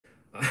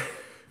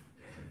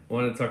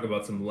wanted to talk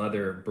about some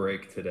leather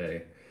brake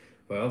today.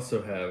 But I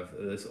also have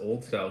this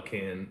old style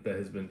can that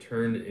has been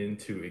turned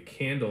into a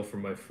candle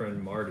from my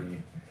friend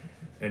Marty.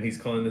 And he's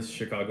calling this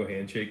Chicago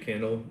Handshake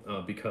candle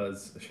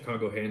because a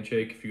Chicago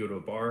Handshake, if you go to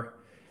a bar,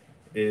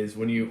 is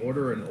when you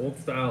order an old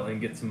style and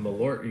get some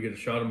Malort, you get a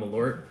shot of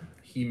Malort.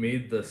 He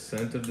made the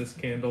scent of this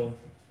candle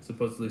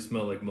supposedly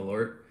smell like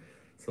Malort.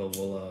 So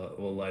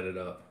we'll light it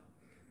up.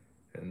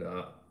 And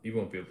you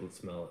won't be able to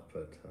smell it,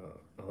 but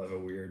I'll have a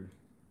weird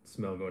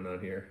smell going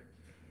on here.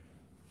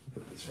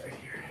 Put this right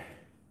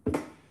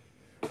here.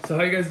 So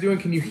how you guys doing?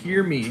 Can you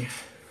hear me?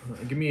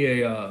 Give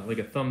me a like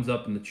a thumbs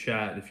up in the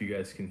chat if you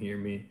guys can hear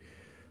me.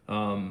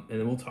 And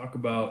then we'll talk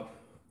about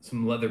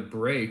some leather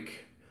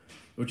brake,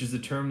 which is a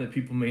term that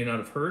people may not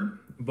have heard.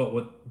 But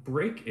what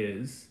brake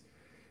is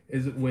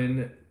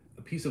when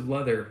a piece of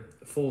leather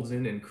folds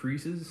in and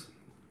creases.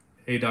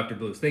 Hey, Dr.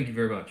 Blues, thank you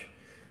very much.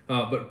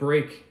 But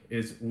brake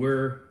is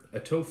where a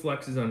toe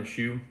flexes on a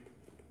shoe.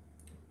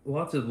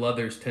 Lots of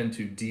leathers tend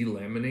to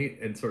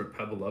delaminate and sort of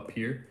pebble up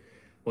here.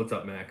 What's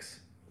up,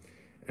 Max?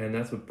 And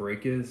that's what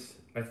brake is.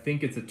 I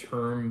think it's a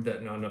term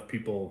that not enough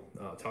people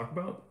talk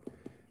about.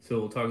 So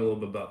we'll talk a little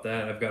bit about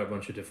that. I've got a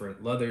bunch of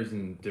different leathers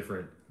and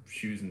different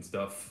shoes and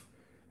stuff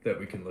that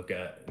we can look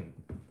at and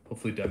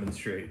hopefully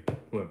demonstrate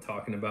what I'm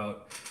talking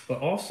about. But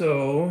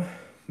also,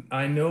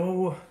 I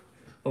know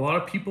a lot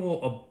of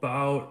people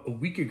about a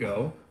week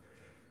ago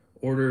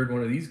ordered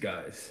one of these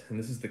guys, and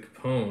this is the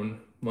Capone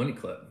Money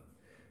Clip.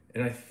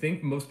 And I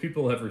think most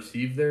people have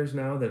received theirs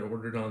now that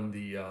ordered on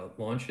the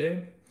launch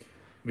day.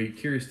 Be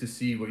curious to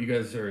see what you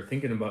guys are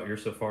thinking about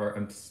yours so far.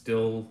 I'm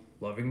still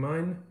loving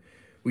mine.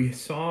 We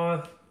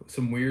saw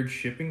some weird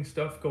shipping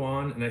stuff go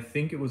on, and I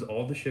think it was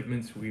all the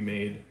shipments we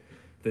made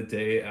the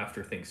day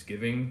after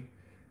Thanksgiving.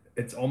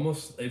 It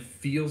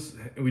feels,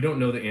 we don't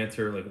know the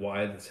answer, like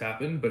why this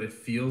happened, but it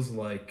feels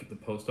like the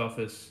post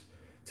office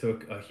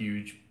took a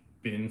huge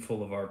bin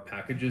full of our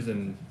packages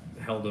and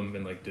held them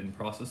and like didn't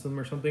process them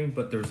or something.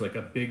 But there's like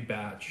a big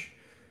batch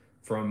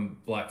from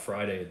Black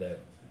Friday that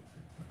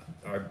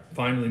are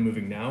finally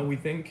moving now, we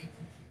think.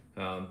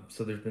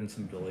 So there's been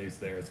some delays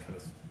there. It's kind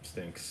of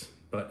stinks.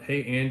 But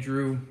hey,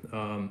 Andrew,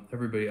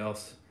 everybody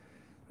else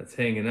that's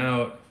hanging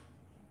out,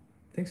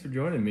 thanks for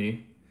joining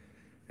me.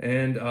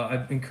 And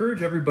I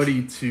encourage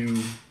everybody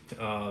to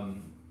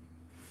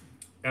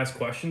ask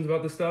questions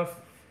about this stuff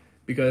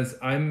because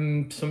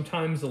I'm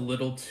sometimes a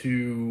little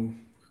too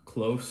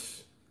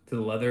close to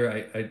the leather.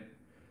 I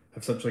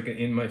have such like an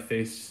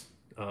in-my-face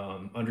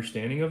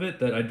understanding of it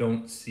that I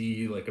don't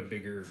see like a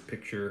bigger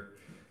picture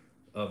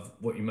of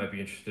what you might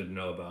be interested to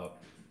know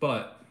about.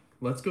 But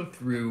let's go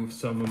through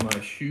some of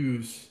my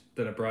shoes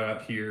that I brought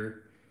out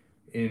here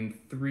in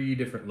 3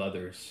 different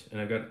leathers,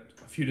 and I've got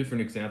a few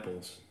different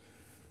examples.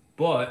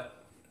 But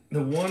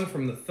the one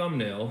from the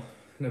thumbnail,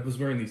 and I was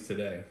wearing these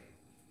today.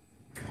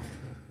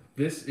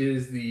 This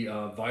is the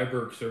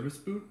Viberg service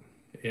boot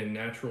in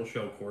natural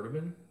shell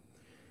cordovan,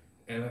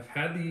 and I've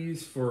had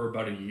these for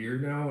about a year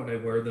now, and I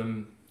wear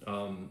them.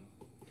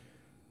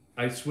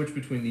 I switch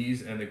between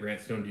these and the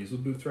Grant Stone diesel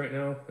boots right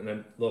now, and I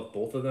love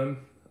both of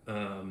them.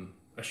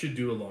 I should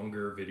do a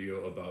longer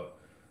video about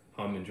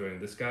how I'm enjoying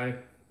this guy,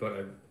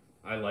 but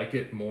I like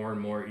it more and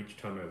more each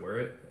time I wear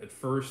it. At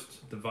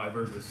first, the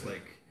Viberg was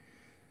like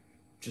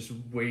just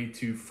way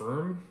too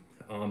firm,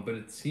 but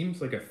it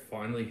seems like I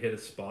finally hit a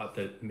spot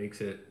that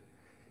makes it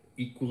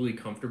equally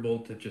comfortable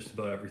to just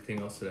about everything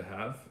else that I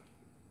have.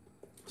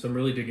 So I'm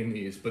really digging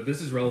these, but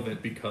this is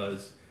relevant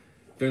because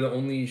they're the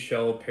only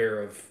shell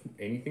pair of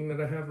anything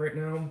that I have right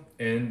now,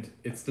 and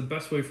it's the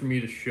best way for me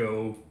to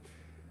show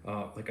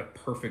like a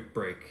perfect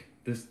break.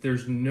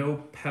 There's no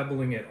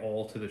pebbling at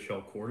all to the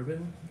shell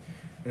cordovan,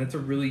 and that's a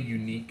really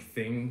unique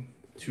thing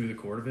to the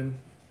cordovan,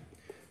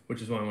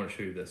 which is why I want to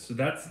show you this. So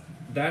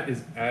that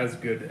is as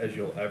good as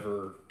you'll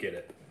ever get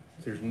it.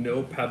 So there's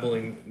no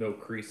pebbling, no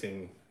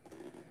creasing,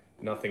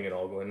 nothing at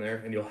all going there,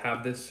 and you'll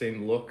have this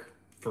same look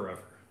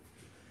forever.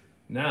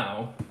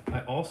 Now,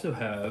 I also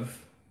have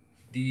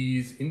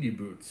these indie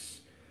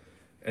boots,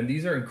 and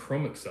these are in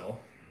Chrome Excel,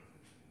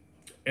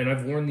 and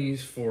I've worn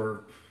these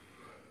for,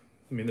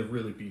 I mean, they're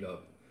really beat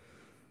up.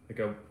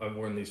 Like I've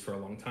worn these for a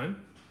long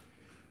time,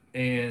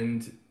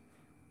 and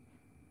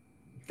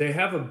they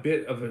have a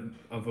bit of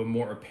a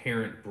more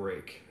apparent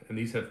break, and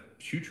these have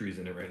shoe trees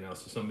in it right now,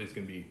 so somebody's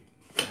gonna be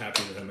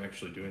happy that I'm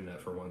actually doing that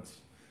for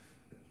once.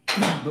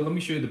 But let me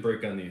show you the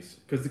break on these,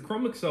 because the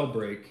Chrome Excel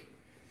break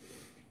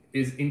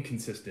is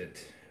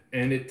inconsistent,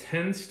 and it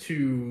tends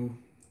to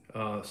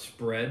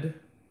spread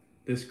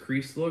this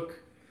crease look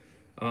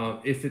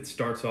if it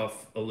starts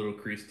off a little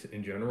creased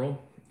in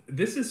general.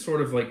 This is sort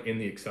of like in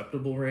the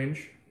acceptable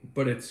range,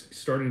 but it's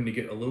starting to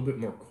get a little bit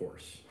more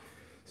coarse.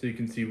 So you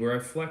can see where I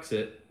flex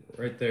it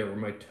right there, where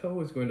my toe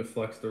is going to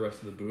flex the rest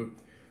of the boot,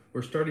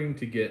 we're starting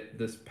to get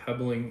this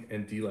pebbling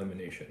and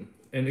delamination.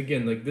 And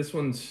again, like this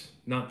one's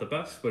not the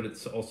best, but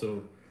it's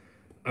also,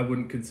 I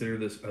wouldn't consider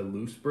this a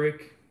loose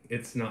break.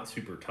 It's not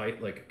super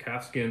tight like a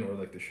calfskin or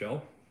like the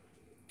shell.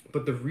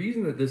 But the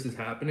reason that this is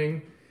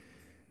happening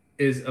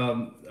is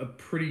a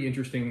pretty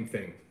interesting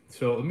thing.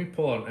 So let me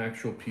pull out an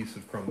actual piece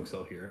of Chrome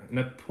Excel here. And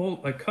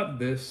I cut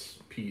this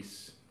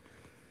piece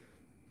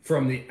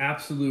from the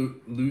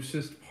absolute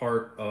loosest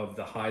part of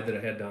the hide that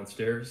I had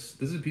downstairs.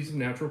 This is a piece of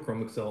natural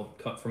Chrome Excel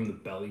cut from the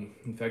belly.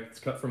 In fact,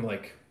 it's cut from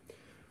like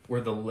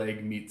where the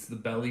leg meets the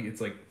belly. It's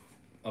like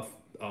a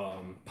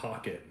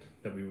pocket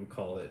that we would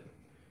call it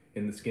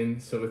in the skin.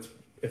 So it's,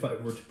 if I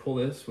were to pull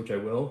this, which I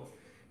will,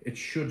 it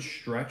should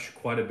stretch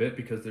quite a bit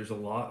because there's a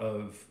lot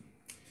of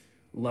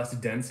less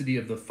density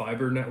of the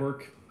fiber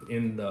network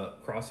in the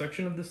cross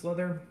section of this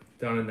leather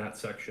down in that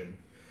section.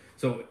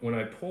 So when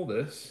I pull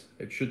this,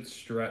 it should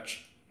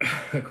stretch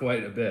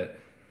quite a bit.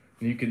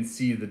 And you can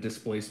see the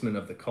displacement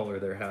of the color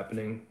there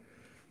happening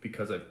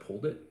because I've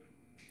pulled it.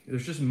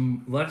 There's just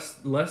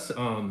less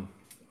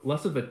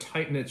of a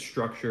tight-knit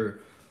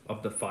structure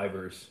of the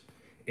fibers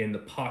in the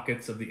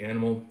pockets of the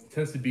animal. It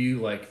tends to be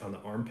like on the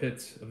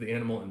armpits of the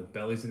animal and the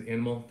bellies of the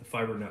animal. The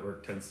fiber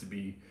network tends to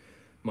be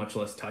much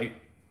less tight.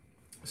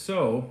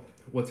 So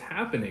what's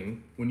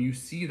happening when you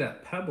see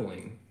that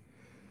pebbling,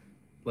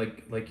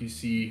 like you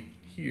see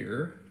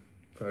here,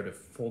 if I were to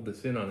fold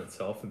this in on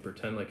itself and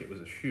pretend like it was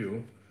a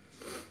shoe,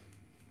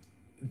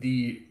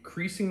 the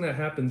creasing that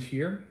happens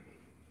here,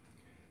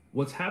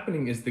 what's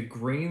happening is the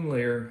grain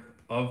layer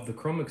of the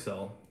Chrome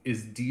Excel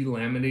is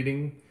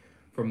delaminating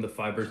from the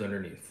fibers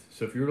underneath.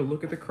 So if you were to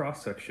look at the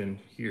cross section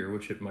here,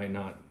 which it might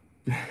not,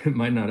 it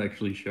might not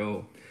actually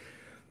show,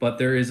 but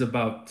there is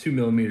about 2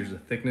 millimeters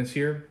of thickness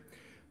here.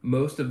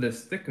 Most of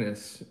this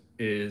thickness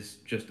is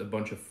just a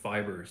bunch of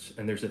fibers,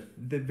 and there's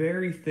the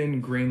very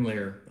thin grain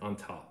layer on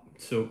top.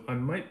 So I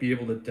might be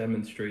able to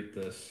demonstrate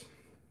this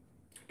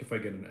if I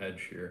get an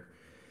edge here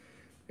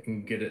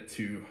and get it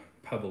to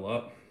pebble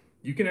up.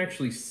 You can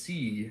actually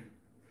see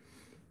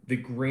the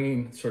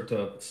grain start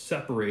to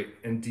separate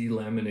and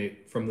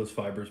delaminate from those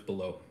fibers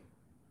below.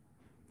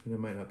 And I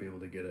might not be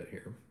able to get it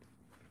here.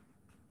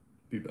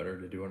 Be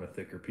better to do on a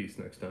thicker piece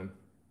next time.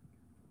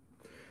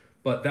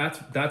 But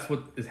that's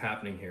what is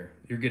happening here.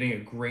 You're getting a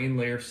grain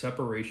layer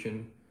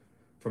separation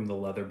from the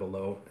leather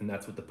below, and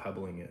that's what the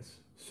pebbling is.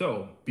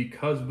 So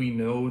because we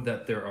know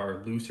that there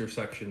are looser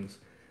sections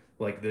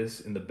like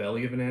this in the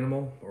belly of an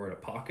animal or in a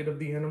pocket of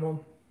the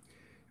animal,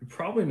 you're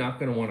probably not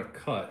going to want to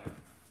cut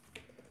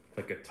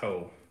like a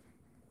toe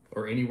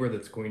or anywhere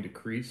that's going to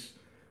crease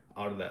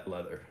out of that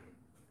leather.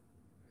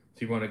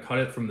 So you want to cut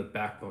it from the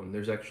backbone.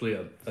 There's actually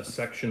a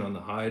section on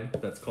the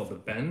hide that's called the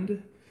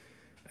bend.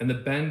 And the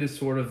bend is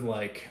sort of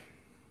like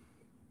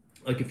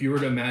if you were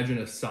to imagine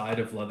a side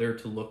of leather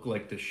to look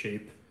like the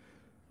shape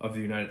of the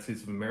United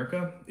States of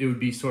America, it would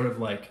be sort of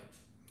like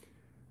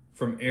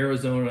from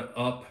Arizona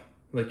up,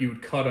 like you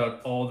would cut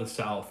out all the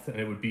South, and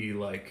it would be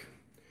like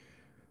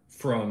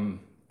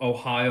from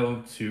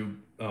Ohio to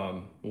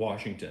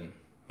Washington,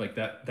 like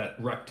that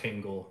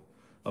rectangle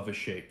of a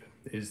shape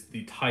is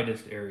the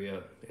tightest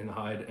area in the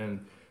hide,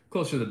 and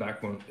closer to the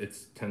backbone, it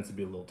tends to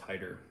be a little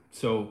tighter.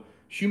 So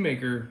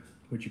shoemaker,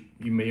 which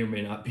you may or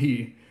may not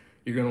be,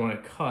 you're going to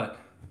want to cut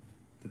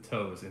the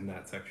toes in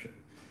that section.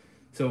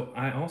 So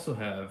I also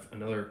have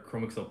another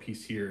Chrome Excel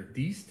piece here.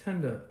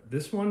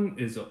 This one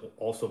is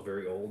also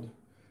very old.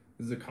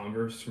 This is a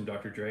Converse from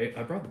Dr. Dre.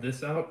 I brought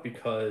this out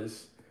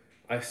because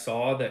I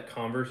saw that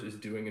Converse is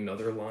doing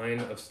another line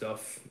of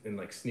stuff in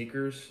like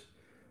sneakers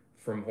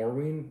from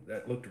Horween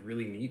that looked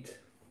really neat.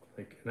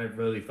 And I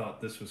really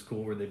thought this was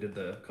cool where they did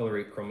the Color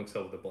 8 Chrome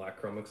Excel with the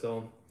black Chrome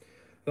Excel. I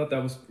thought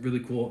that was really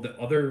cool. The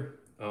other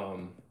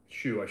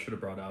shoe I should have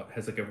brought out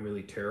has like a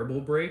really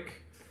terrible break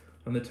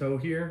on the toe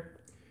here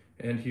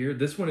and here.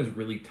 This one is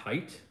really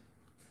tight.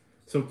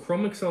 So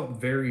Chrome Excel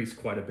varies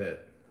quite a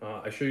bit.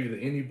 I show you the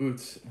Indy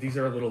boots. These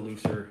are a little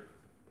looser.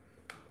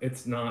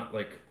 It's not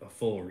like a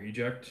full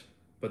reject,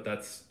 but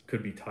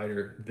could be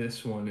tighter.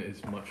 This one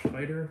is much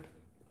tighter.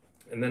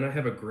 And then I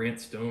have a Grant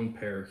Stone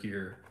pair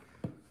here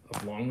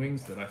of long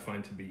wings that I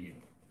find to be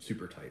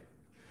super tight.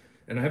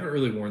 And I haven't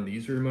really worn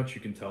these very much.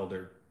 You can tell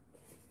they're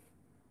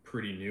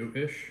pretty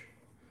new-ish,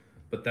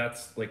 but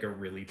that's like a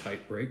really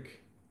tight break.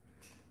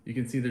 You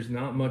can see there's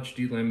not much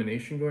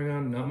delamination going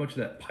on, not much of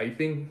that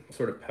piping,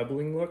 sort of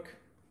pebbling look.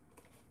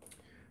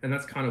 And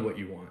that's kind of what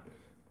you want.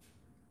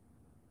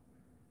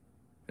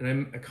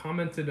 And I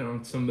commented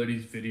on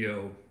somebody's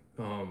video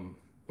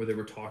where they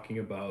were talking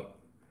about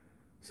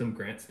some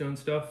Grant Stone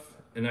stuff.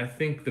 And I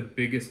think the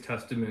biggest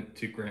testament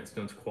to Grant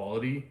Stone's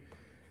quality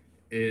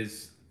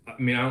is,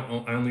 I mean, I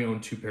only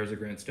own 2 pairs of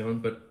Grant Stone,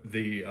 but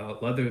the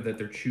leather that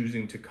they're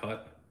choosing to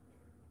cut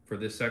for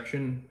this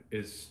section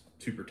is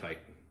super tight.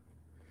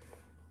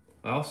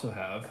 I also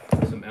have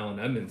some Allen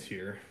Edmonds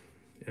here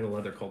in a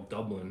leather called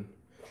Dublin.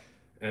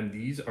 And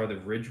these are the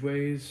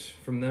Ridgeways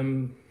from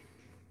them.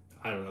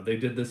 I don't know, they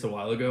did this a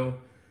while ago.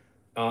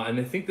 And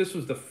I think this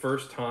was the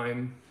first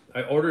time,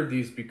 I ordered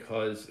these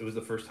because it was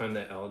the first time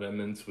that Allen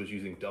Edmonds was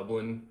using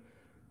Dublin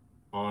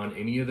on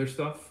any of their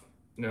stuff.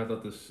 And I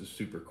thought this is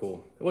super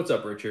cool. What's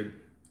up, Richard?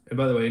 And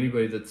by the way,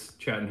 anybody that's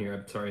chatting here,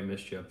 I'm sorry I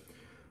missed you.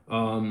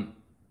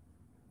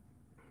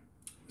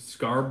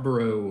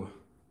 Scarborough,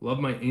 love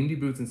my Indy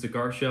boots and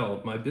cigar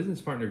shell. My business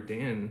partner,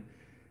 Dan,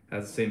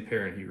 has the same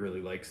pair and he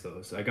really likes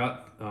those. I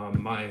got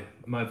my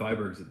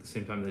Vibergs at the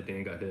same time that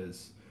Dan got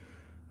his.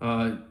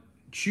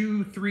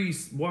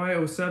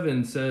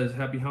 Chew3Y07 says,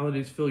 "Happy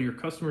holidays, Phil. Your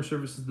customer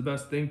service is the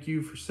best. Thank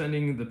you for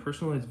sending the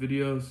personalized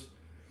videos.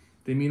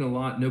 They mean a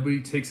lot.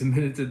 Nobody takes a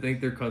minute to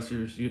thank their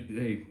customers.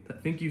 Hey,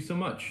 thank you so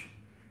much."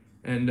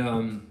 And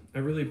I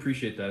really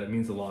appreciate that. It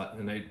means a lot.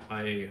 And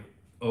I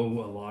owe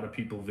a lot of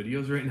people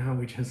videos right now.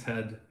 We just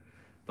had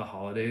the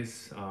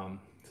holidays.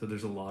 So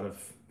there's a lot of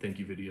thank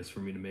you videos for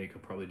me to make. I'll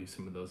probably do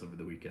some of those over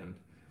the weekend.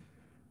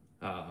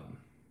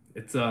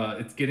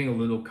 It's getting a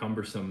little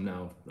cumbersome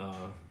now.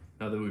 Now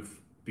that we've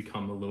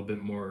become a little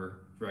bit more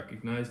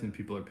recognized and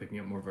people are picking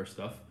up more of our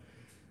stuff.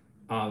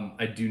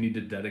 I do need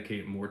to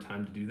dedicate more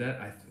time to do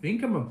that. I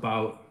think I'm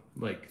about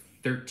like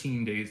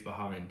 13 days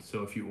behind.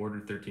 So if you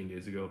ordered 13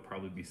 days ago, I'll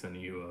probably be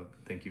sending you a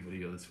thank you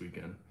video this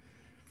weekend.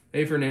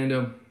 Hey,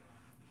 Fernando.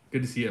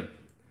 Good to see you.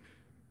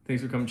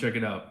 Thanks for coming check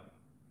it out.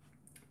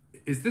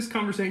 Is this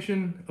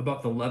conversation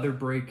about the leather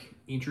brake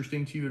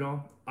interesting to you at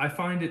all? I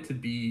find it to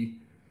be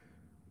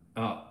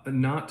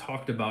not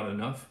talked about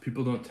enough.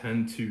 People don't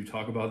tend to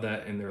talk about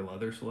that in their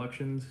leather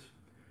selections.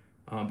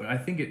 But I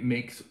think it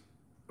makes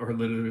or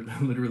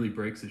literally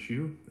breaks a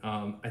shoe.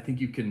 I think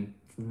you can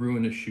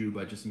ruin a shoe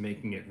by just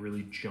making it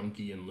really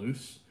junky and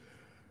loose.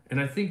 And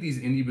I think these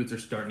indie boots are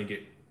starting to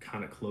get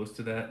kind of close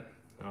to that.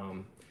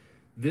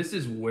 This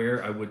is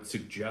where I would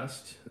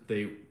suggest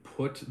they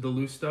put the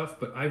loose stuff,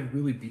 but I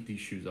really beat these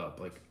shoes up.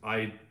 Like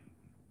I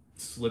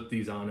slip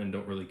these on and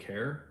don't really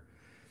care.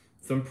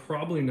 So I'm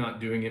probably not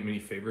doing it many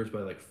favors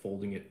by like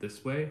folding it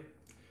this way.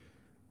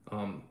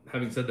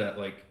 Having said that,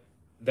 like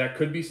that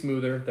could be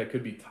smoother, that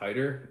could be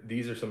tighter.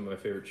 These are some of my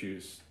favorite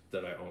shoes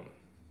that I own.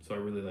 So I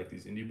really like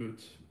these indie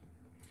boots.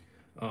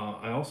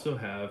 I also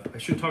have, I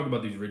should talk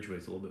about these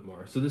Ridgeways a little bit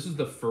more. So this is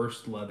the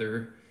first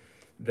leather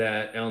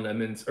that Allen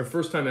Edmonds, or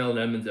first time Allen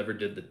Edmonds ever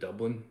did the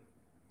Dublin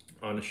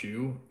on a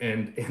shoe.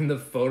 And in the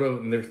photo,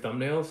 in their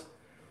thumbnails,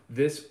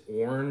 this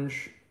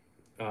orange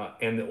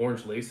and the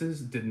orange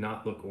laces did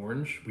not look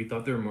orange. We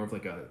thought they were more of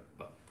like a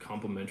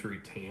complementary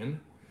tan.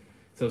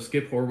 So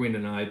Skip Horween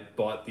and I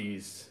bought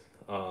these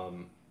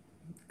and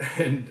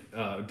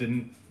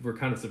we're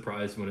kind of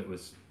surprised when it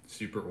was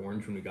super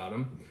orange when we got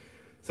them.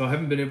 So I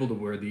haven't been able to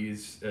wear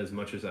these as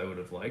much as I would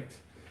have liked.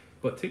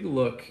 But take a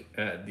look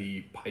at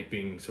the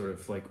piping sort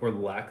of like, or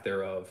lack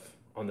thereof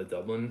on the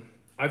Dublin.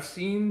 I've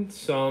seen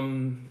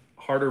some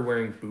harder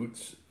wearing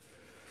boots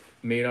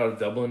made out of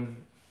Dublin,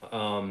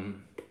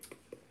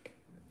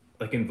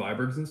 like in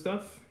Vibergs and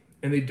stuff.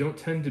 And they don't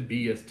tend to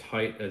be as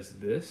tight as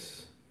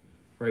this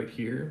right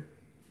here.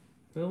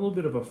 A little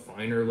bit of a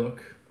finer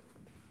look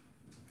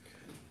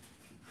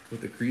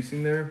with the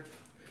creasing there.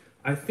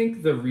 I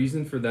think the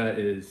reason for that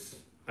is,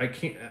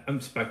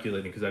 I'm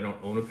speculating because I don't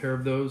own a pair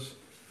of those.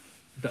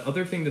 The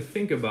other thing to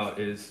think about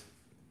is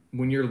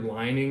when you're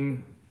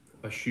lining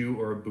a shoe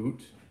or a boot,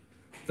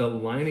 the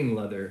lining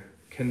leather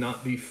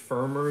cannot be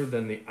firmer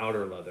than the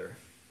outer leather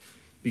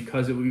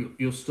because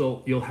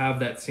you'll have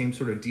that same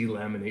sort of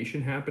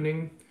delamination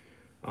happening,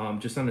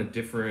 just on a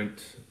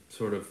different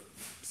sort of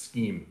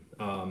scheme.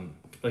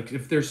 Like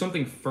if there's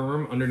something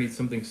firm underneath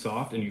something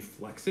soft and you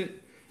flex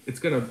it, it's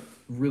gonna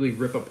really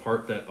rip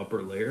apart that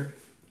upper layer.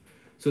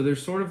 So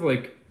there's sort of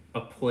like a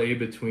play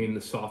between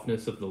the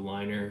softness of the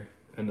liner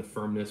and the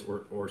firmness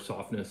or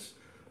softness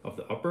of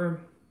the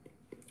upper.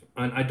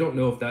 And I don't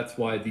know if that's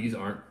why these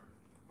aren't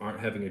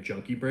having a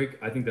junky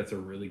break. I think that's a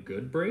really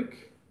good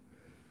break.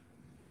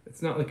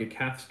 It's not like a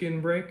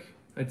calfskin break.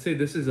 I'd say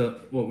this is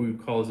what we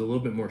would call is a little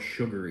bit more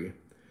sugary.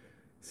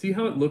 See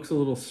how it looks a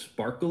little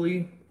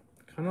sparkly?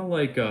 Kind of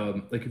like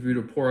if you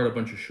were to pour out a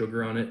bunch of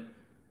sugar on it.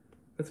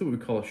 That's what we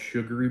call a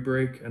sugary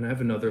break. And I have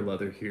another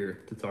leather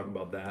here to talk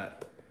about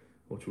that,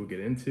 which we'll get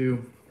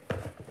into.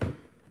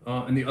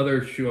 And the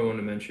other shoe I want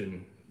to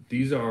mention,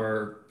 these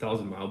are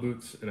 1,000 Mile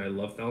boots, and I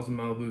love 1,000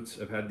 Mile boots.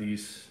 I've had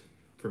these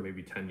for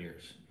maybe 10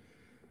 years.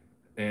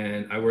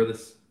 And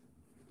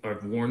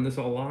I've worn this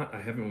a lot.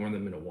 I haven't worn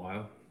them in a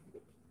while.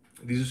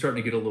 These are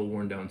starting to get a little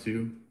worn down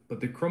too, but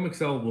the Chrome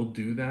Excel will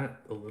do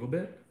that a little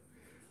bit.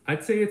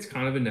 I'd say it's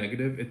kind of a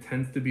negative. It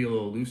tends to be a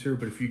little looser,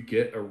 but if you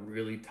get a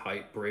really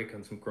tight break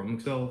on some Chrome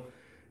Excel,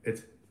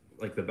 it's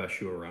like the best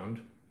shoe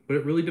around. But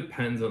it really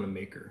depends on the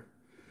maker.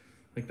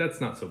 Like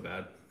that's not so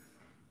bad.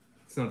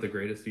 It's not the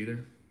greatest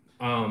either.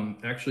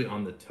 Actually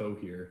on the toe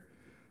here,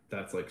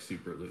 that's like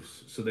super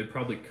loose. So they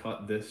probably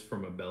cut this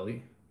from a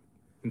belly.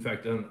 In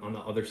fact, on the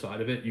other side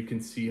of it, you can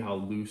see how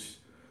loose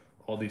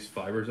all these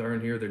fibers are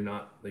in here. They're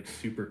not like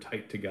super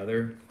tight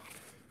together.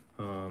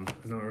 I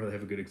don't really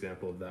have a good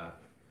example of that.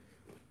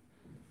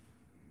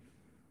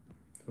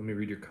 Let me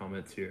read your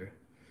comments here.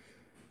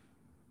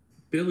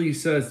 Billy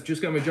says,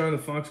 just got my Johnny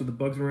the Fox with the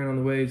Bugs Moran on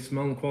the way.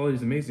 Smell and quality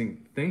is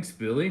amazing. Thanks,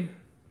 Billy.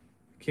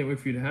 Can't wait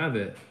for you to have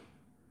it.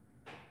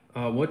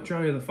 What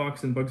Johnny the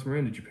Fox and Bugs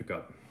Moran did you pick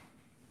up?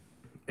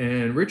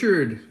 And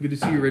Richard, good to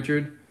see you,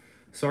 Richard.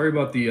 Sorry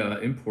about the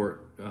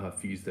import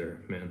fees there,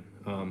 man.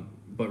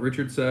 But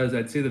Richard says,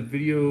 I'd say the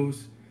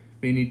videos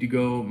may need to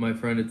go, my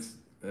friend.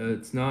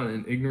 It's not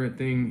an ignorant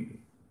thing.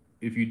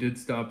 If you did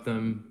stop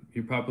them,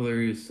 your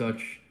popularity is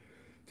such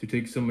to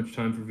take so much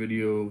time for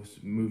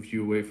videos moves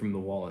you away from the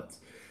wallets.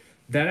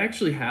 That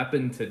actually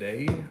happened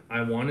today.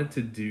 I wanted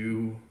to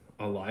do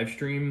a live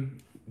stream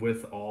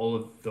with all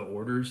of the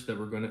orders that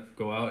were going to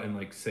go out and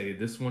like say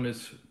this one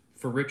is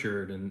for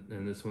Richard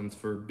and this one's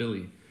for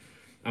Billy.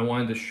 I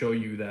wanted to show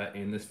you that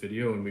in this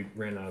video, and we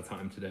ran out of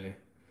time today.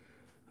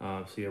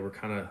 So yeah, we're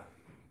kind of,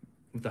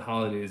 with the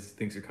holidays,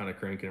 things are kind of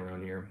cranking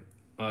around here.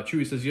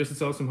 Chewy says, yes,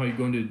 it's awesome how you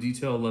go into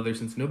detail leather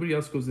since nobody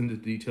else goes into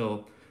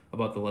detail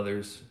about the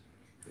leathers.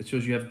 It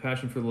shows you have a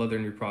passion for the leather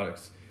in your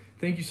products.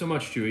 Thank you so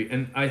much, Chewy.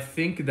 And I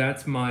think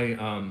that's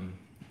my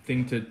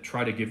thing to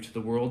try to give to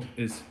the world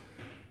is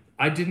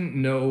I didn't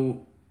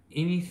know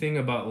anything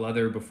about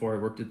leather before I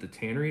worked at the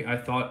tannery. I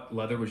thought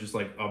leather was just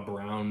like a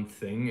brown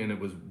thing and it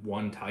was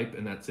one type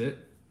and that's it.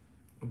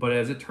 But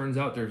as it turns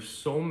out, there's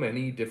so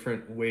many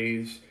different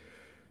ways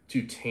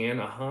to tan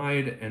a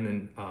hide and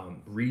then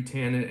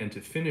re-tan it and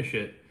to finish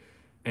it.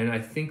 And I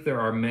think there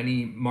are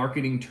many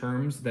marketing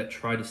terms that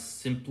try to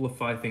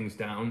simplify things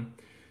down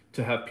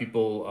to have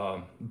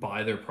people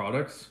buy their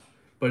products.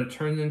 But it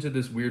turns into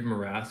this weird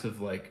morass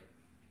of like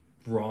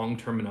wrong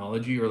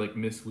terminology or like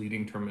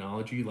misleading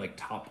terminology like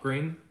top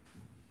grain.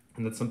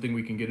 And that's something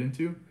we can get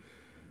into.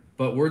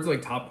 But words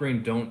like top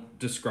grain don't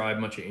describe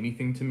much of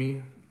anything to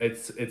me.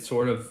 It's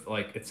sort of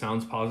like, it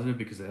sounds positive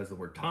because it has the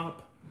word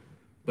top,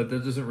 but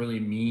that doesn't really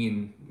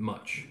mean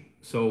much.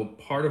 So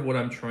part of what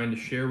I'm trying to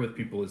share with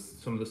people is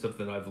some of the stuff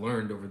that I've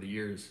learned over the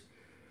years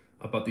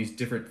about these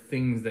different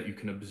things that you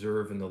can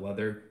observe in the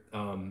leather.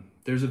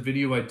 There's a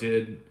video I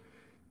did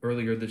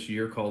earlier this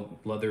year called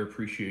Leather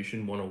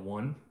Appreciation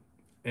 101.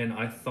 And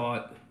I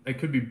thought I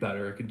could be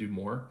better, I could do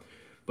more.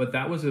 But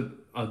that was a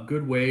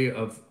good way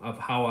of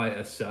how I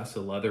assess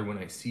a leather when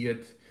I see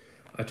it.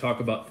 I talk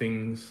about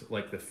things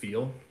like the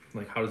feel,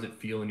 like how does it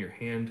feel in your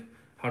hand?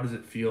 How does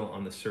it feel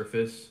on the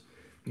surface?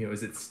 You know,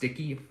 is it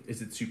sticky?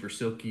 Is it super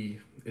silky?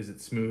 Is it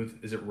smooth?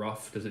 Is it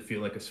rough? Does it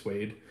feel like a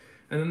suede?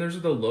 And then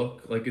there's the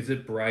look, like is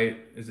it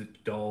bright? Is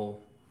it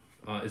dull?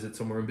 Is it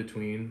somewhere in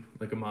between,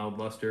 like a mild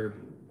luster?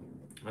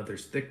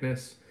 There's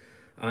thickness.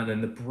 And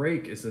then the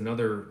break is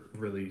another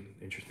really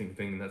interesting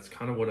thing. That's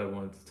kind of what I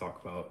wanted to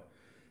talk about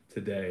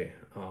today.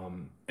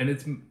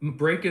 And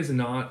break is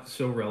not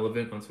so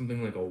relevant on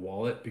something like a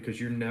wallet because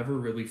you're never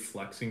really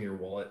flexing your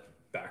wallet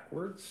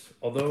backwards.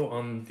 Although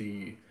on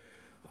the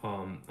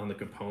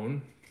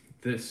Capone,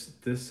 this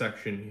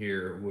section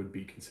here would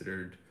be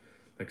considered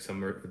like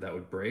somewhere that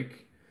would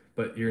break,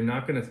 but you're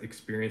not going to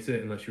experience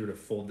it unless you were to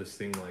fold this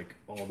thing like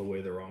all the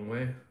way the wrong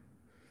way.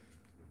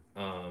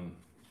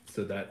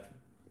 So that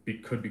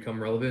could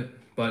become relevant.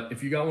 But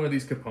if you got one of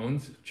these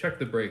Capones, check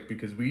the break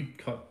because we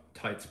cut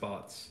tight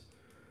spots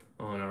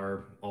on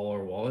all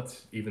our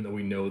wallets, even though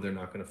we know they're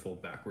not going to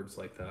fold backwards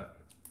like that.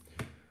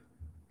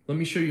 Let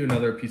me show you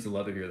another piece of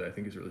leather here that I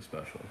think is really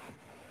special.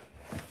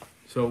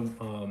 So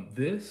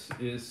this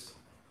is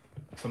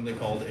something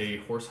called a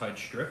horsehide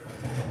strip.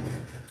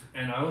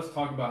 And I always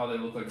talk about how they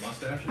look like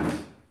mustaches.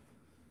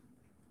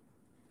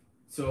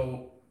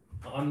 So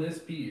on this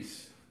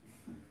piece,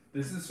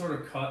 this is sort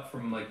of cut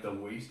from like the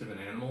waist of an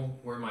animal.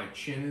 Where my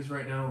chin is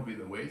right now would be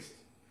the waist.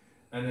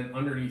 And then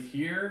underneath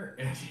here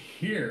and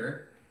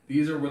here,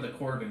 these are where the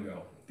cordovan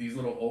go. These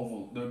little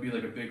oval, there would be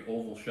like a big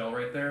oval shell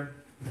right there.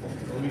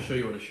 So let me show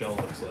you what a shell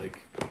looks like.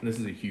 And this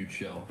is a huge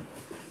shell.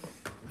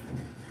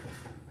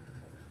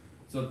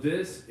 So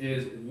this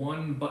is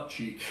one butt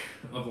cheek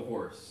of a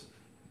horse.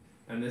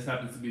 And this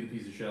happens to be the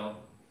piece of shell.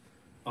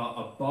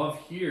 Above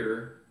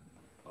here,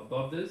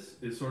 above this,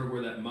 is sort of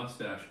where that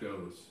mustache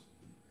goes.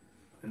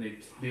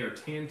 And they are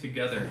tanned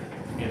together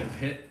in a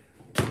pit.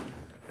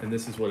 And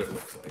this is what it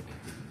looks like.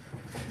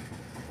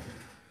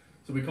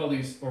 So we call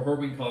these, or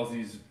Horween calls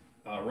these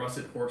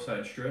russet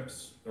horsehide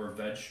strips, or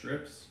veg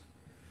strips.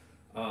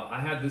 I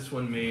had this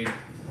one made,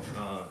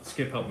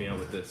 Skip helped me out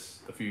with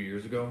this a few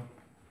years ago.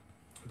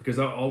 Because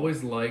I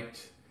always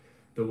liked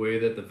the way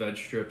that the veg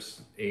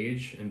strips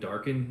age and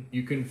darken.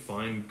 You can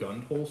find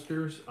gun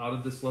holsters out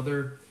of this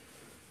leather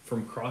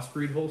from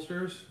crossbreed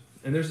holsters.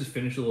 And theirs is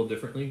finished a little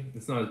differently.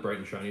 It's not as bright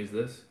and shiny as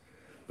this.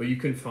 But you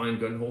can find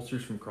gun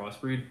holsters from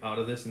crossbreed out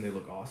of this and they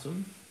look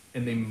awesome.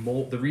 And they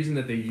mold, the reason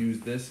that they use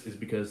this is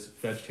because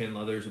veg tan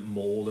leathers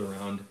mold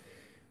around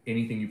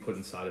anything you put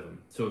inside of them.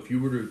 So if you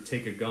were to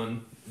take a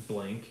gun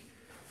blank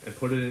and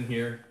put it in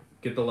here,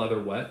 get the leather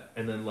wet,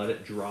 and then let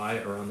it dry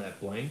around that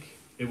blank,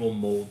 it will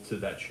mold to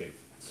that shape.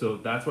 So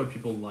that's why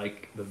people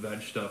like the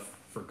veg stuff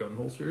for gun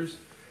holsters.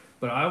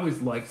 But I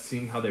always liked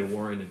seeing how they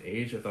wore in an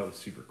age. I thought it was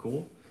super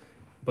cool.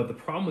 But the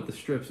problem with the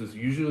strips is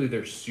usually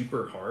they're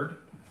super hard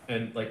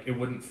and like it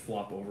wouldn't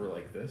flop over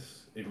like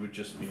this. It would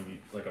just be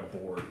like a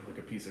board, like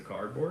a piece of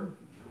cardboard.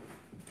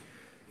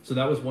 So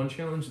that was one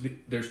challenge.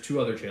 There's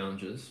two other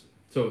challenges.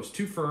 So it was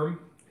too firm,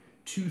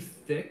 too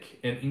thick,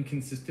 and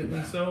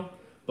inconsistently so,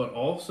 but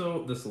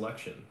also the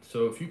selection.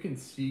 So if you can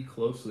see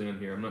closely on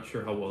here, I'm not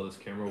sure how well this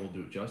camera will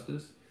do it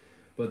justice,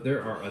 but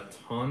there are a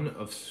ton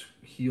of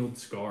healed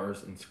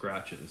scars and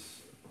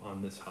scratches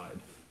on this hide.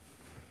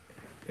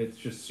 It's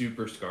just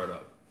super scarred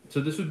up. So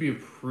this would be a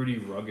pretty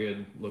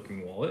rugged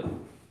looking wallet.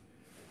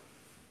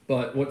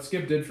 But what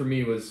Skip did for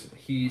me was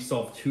he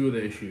solved two of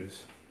the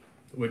issues,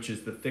 which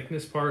is the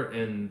thickness part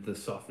and the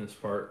softness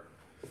part.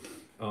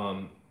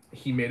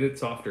 He made it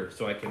softer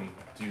so I can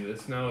do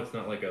this now. It's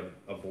not like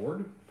a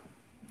board,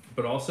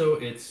 but also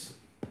it's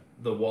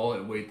the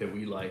wallet weight that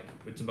we like.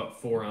 It's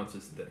about 4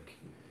 ounces thick,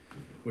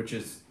 which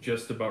is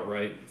just about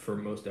right for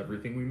most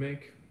everything we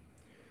make.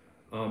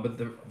 But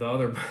the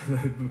other,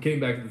 getting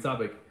back to the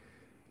topic,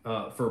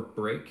 for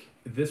break,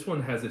 this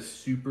one has a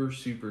super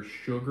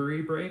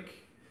sugary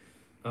break,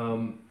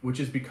 which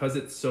is because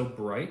it's so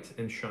bright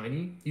and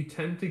shiny. You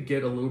tend to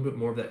get a little bit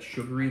more of that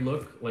sugary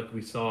look, like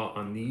we saw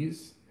on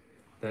these.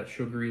 That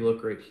sugary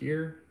look right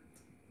here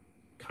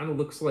kind of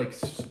looks like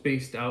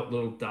spaced out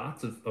little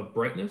dots of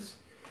brightness.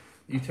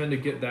 You tend to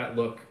get that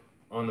look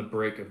on the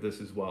break of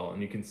this as well,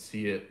 and you can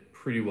see it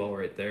pretty well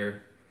right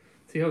there.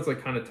 See how it's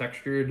like kind of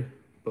textured,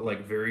 but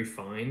like very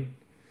fine.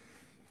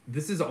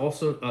 This is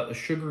also a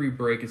sugary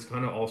break is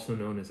kind of also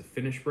known as a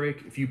finish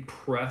break. If you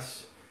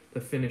press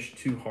the finish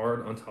too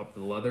hard on top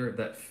of the leather,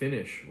 that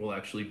finish will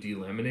actually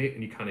delaminate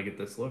and you kind of get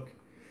this look.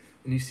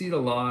 And you see it a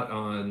lot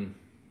on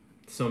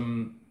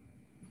some,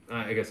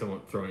 I guess I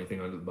won't throw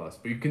anything under the bus,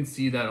 but you can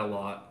see that a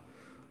lot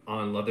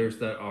on leathers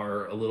that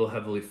are a little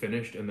heavily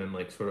finished and then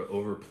like sort of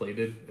over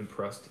plated and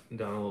pressed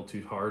down a little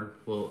too hard,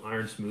 a little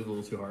iron smooth, a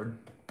little too hard.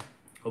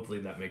 Hopefully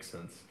that makes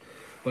sense.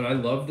 But I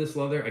love this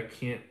leather. I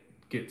can't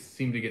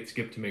seem to get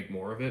Skip to make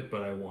more of it,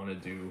 but I want to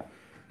do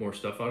more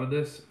stuff out of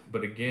this.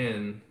 But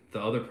again, the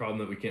other problem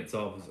that we can't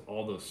solve is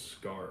all those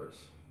scars.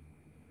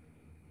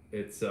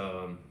 It's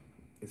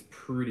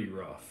pretty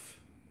rough,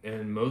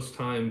 and most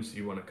times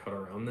you want to cut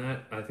around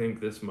that. I think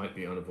this might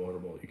be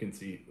unavoidable. You can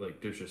see like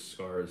there's just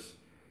scars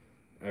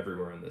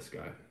everywhere on this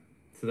guy,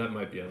 so that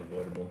might be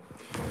unavoidable.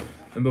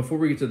 And before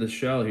we get to the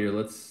shell here,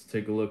 let's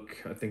take a look.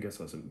 I think I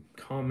saw some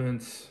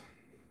comments.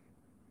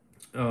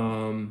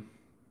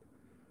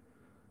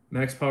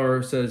 Max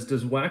Power says,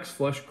 does Wax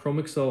Flush Chrome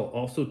Excel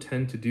also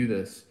tend to do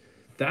this?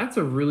 That's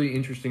a really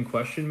interesting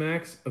question,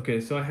 Max. Okay,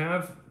 so I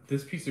have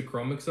this piece of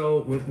Chrome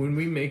Excel. When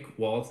we make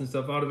wallets and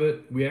stuff out of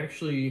it, we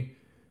actually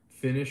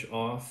finish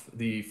off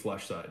the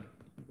flush side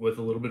with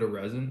a little bit of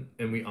resin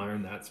and we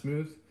iron that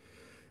smooth.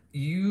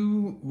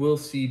 You will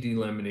see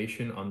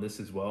delamination on this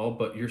as well,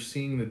 but you're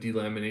seeing the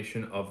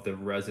delamination of the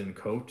resin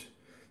coat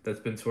that's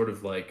been sort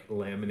of like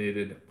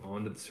laminated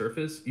onto the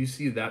surface. You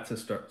see that to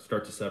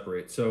start to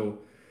separate. So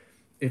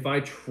if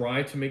I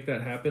try to make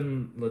that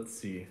happen, let's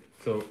see.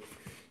 So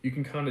you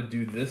can kind of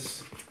do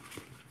this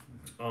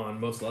on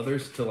most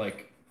leathers to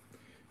like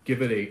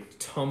give it a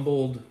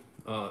tumbled,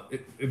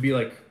 it'd be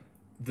like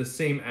the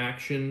same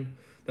action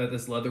that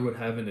this leather would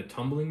have in a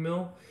tumbling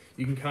mill.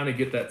 You can kind of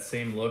get that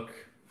same look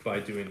by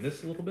doing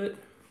this a little bit.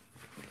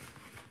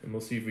 And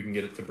we'll see if we can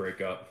get it to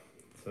break up.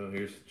 So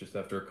here's just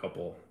after a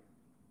couple.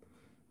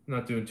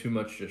 Not doing too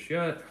much just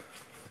yet.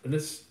 And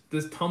this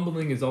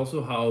tumbling is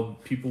also how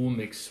people will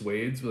make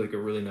suedes with like a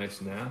really nice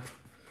nap.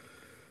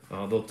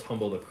 They'll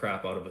tumble the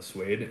crap out of a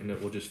suede and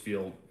it will just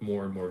feel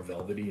more and more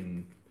velvety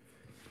and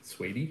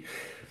suedey.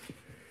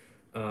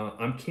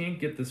 I can't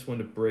get this one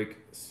to break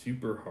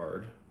super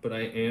hard, but I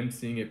am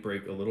seeing it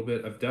break a little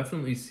bit. I've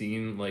definitely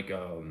seen like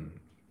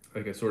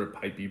a sort of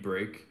pipey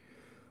break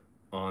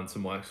on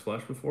some Wax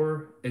Flush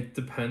before. It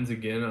depends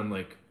again on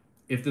like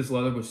if this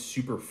leather was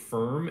super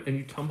firm and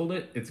you tumbled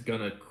it, it's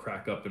gonna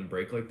crack up and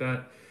break like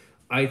that.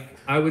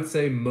 I would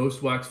say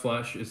most Wax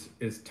Flush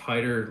is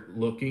tighter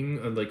looking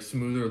and like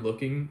smoother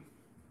looking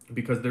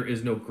because there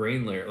is no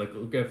grain layer. Like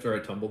look after I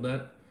tumbled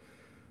that,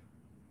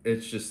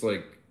 it's just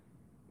like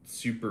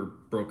super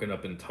broken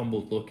up and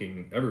tumbled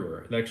looking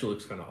everywhere. It actually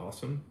looks kind of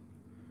awesome.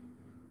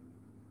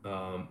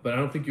 But I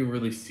don't think you'll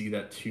really see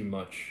that too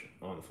much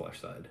on the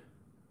flush side.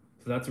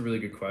 So that's a really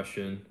good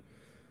question.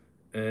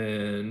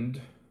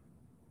 And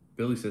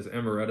Billy says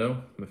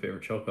Amaretto, my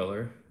favorite shell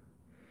color.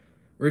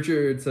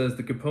 Richard says,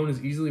 the Capone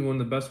is easily one of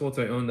the best wallets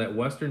I own. That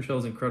Western shell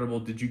is incredible.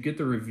 Did you get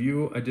the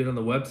review I did on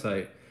the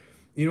website?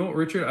 You know what,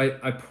 Richard?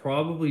 I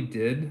probably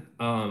did.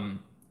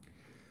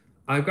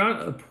 I've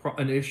got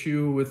an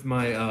issue with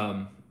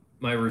my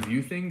my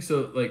review thing.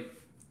 So like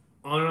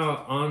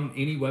on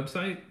any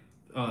website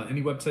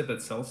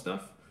that sells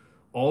stuff,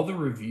 all the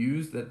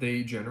reviews that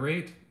they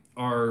generate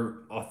are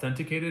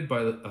authenticated by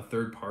a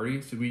third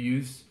party. So we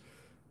use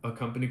a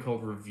company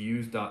called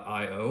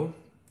reviews.io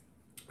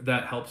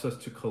that helps us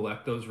to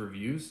collect those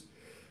reviews.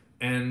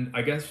 And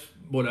I guess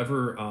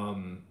whatever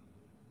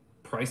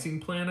pricing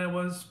plan I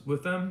was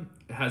with them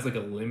has like a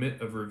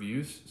limit of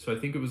reviews. So I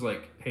think it was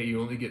like, hey,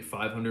 you only get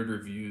 500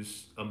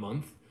 reviews a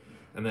month.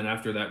 And then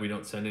after that, we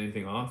don't send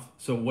anything off.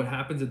 So what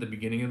happens at the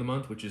beginning of the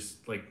month, which is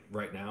like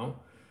right now,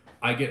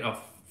 I get a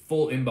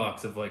full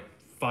inbox of like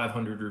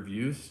 500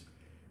 reviews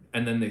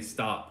and then they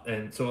stop.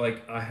 And so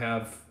like I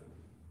have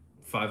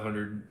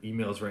 500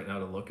 emails right now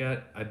to look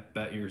at. I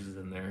bet yours is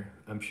in there.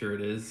 I'm sure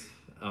it is.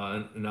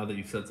 And now that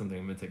you've said something,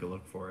 I'm gonna take a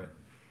look for it.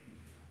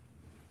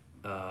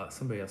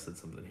 Somebody else said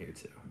something here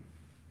too.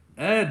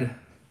 Ed,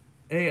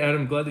 hey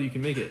Adam, glad that you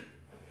can make it.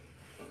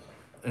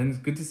 and it's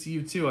good to see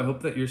you too. I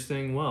hope that you're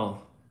staying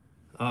well.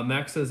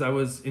 Max says I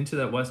was into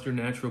that Western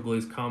Natural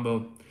Glaze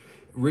combo.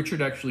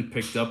 Richard actually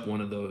picked up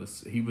one of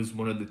those. He was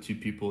one of the two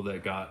people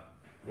that got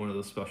one of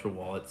those special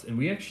wallets, and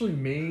we actually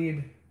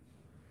made.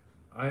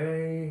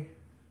 I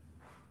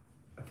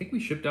think we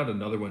shipped out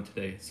another one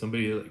today.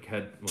 Somebody like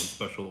had one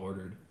special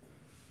ordered.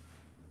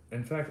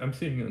 In fact, I'm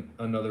seeing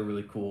another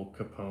really cool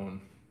Capone.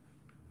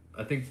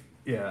 I think,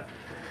 yeah,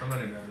 I'm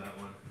gonna grab that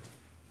one.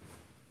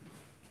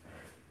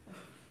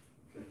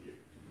 Thank you.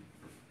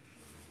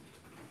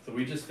 So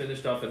we just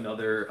finished off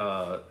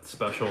another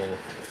special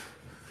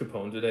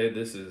Capone today.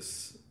 This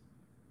is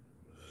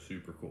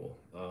super cool.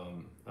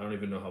 I don't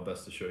even know how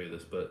best to show you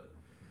this, but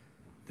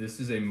this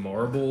is a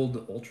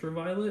marbled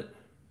ultraviolet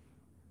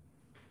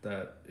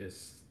that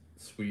is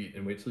sweet.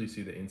 And wait till you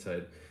see the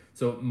inside.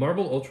 So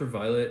marbled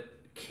ultraviolet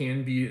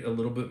can be a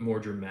little bit more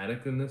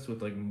dramatic than this,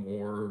 with like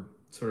more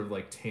sort of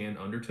like tan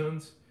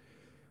undertones,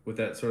 with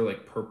that sort of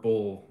like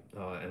purple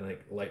and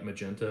like light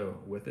magenta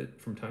with it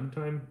from time to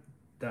time.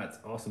 That's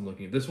awesome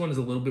looking. This one is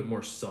a little bit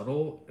more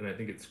subtle, and I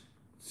think it's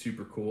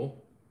super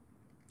cool.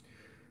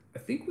 I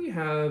think we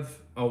have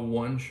a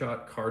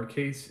one-shot card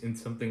case in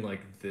something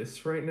like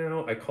this right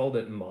now. I called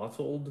it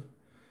mottled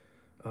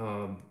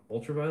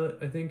ultraviolet,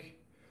 I think,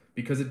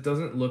 because it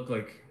doesn't look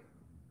like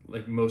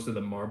most of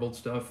the marbled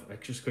stuff. I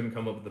just couldn't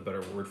come up with a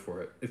better word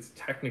for it. It's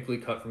technically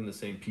cut from the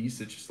same piece.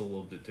 It's just a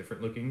little bit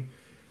different looking.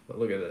 But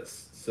look at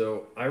this.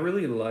 So I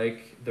really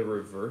like the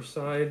reverse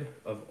side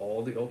of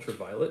all the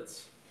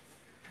ultraviolets.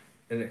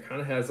 And it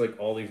kind of has like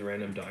all these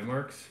random dye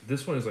marks.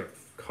 This one is like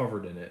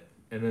covered in it.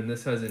 And then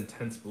this has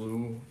intense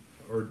blue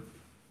or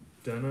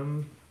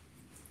denim.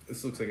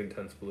 This looks like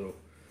intense blue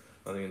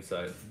on the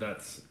inside.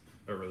 That's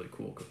a really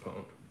cool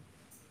Capone.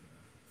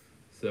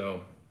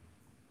 So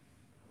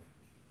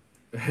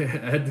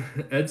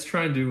Ed's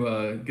trying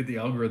to get the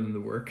algorithm to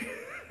work.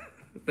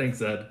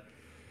 Thanks, Ed.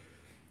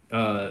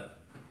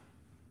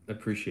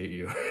 Appreciate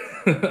you.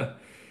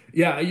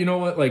 Yeah, you know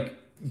what? Like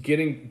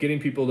getting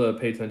people to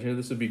pay attention to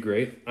this would be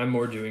great. I'm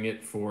more doing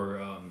it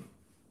for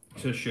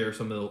to share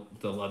some of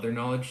the leather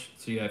knowledge.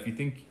 So yeah, if you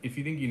think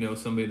you know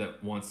somebody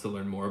that wants to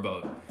learn more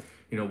about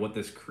what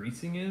this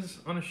creasing is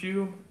on a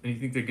shoe, and you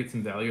think they get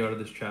some value out of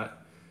this chat,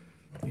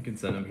 you can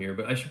send them here.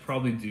 But I should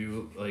probably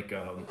do like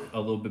a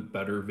little bit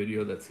better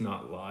video that's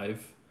not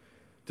live,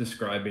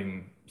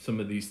 describing some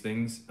of these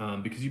things,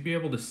 because you'd be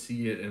able to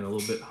see it in a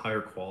little bit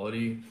higher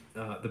quality.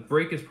 The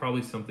break is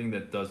probably something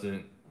that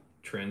doesn't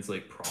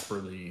translate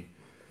properly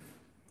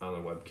on a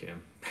webcam.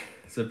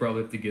 So I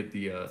probably have to get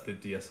the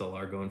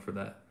DSLR going for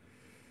that.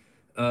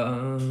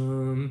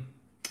 Oh,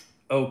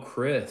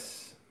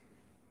 Chris,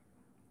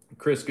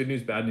 good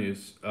news, bad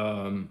news.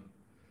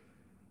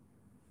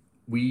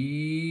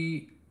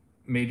 We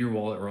made your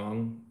wallet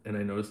wrong, and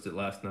I noticed it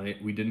last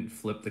night. We didn't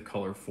flip the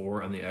color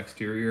 4 on the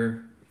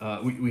exterior.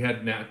 We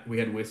had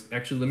whisk.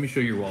 Actually, let me show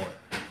you your wallet.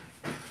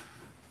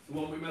 The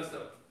one we messed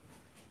up.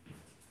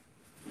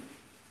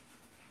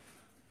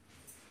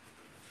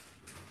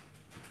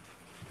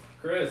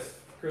 Chris.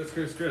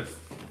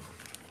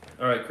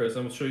 All right, Chris,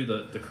 I'm gonna show you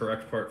the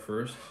correct part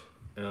first,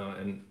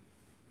 and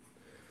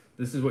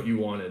this is what you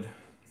wanted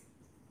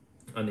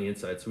on the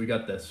inside. So we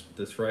got this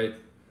right,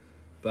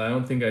 but I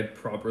don't think I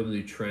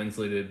properly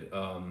translated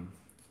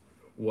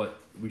what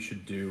we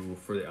should do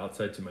for the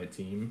outside to my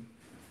team.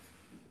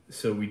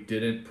 So we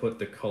didn't put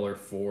the color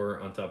 4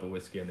 on top of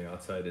whiskey on the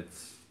outside.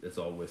 It's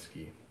all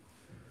whiskey.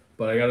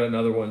 But I got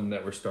another one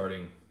that we're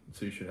starting,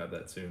 so you should have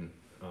that soon.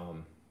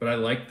 But I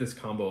like this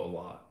combo a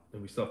lot,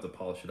 and we still have to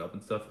polish it up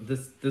and stuff.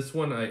 This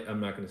one I'm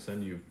not going to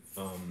send you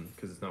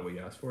because it's not what you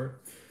asked for.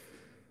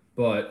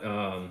 But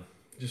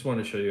just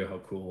wanted to show you how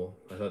cool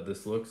I thought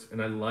this looks.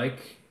 And I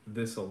like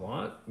this a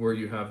lot, where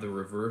you have the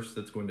reverse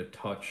that's going to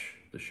touch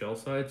the shell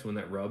side. So when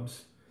that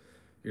rubs,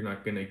 you're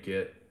not going to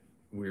get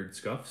weird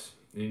scuffs.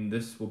 And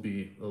this will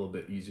be a little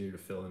bit easier to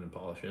fill in and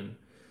polish in.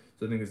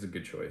 So I think it's a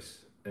good choice.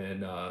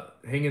 And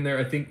hang in there.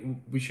 I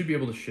think we should be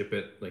able to ship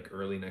it like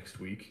early next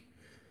week.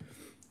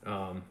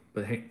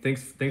 But hey,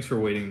 thanks for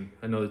waiting.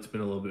 I know it's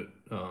been a little bit,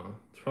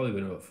 it's probably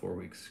been about 4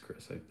 weeks,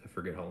 Chris. I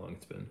forget how long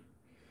it's been.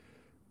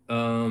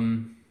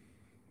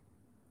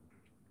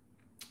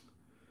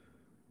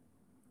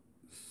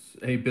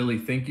 Hey, Billy,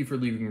 thank you for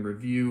leaving a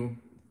review.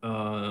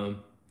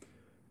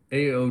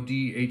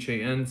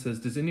 AODHAN says,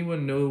 does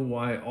anyone know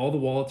why all the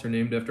wallets are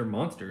named after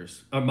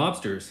mobsters?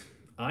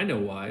 I know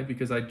why,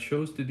 because I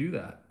chose to do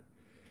that.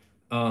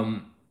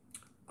 When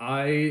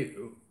I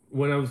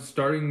was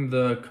starting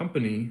the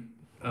company,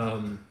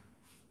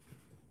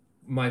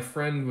 my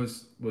friend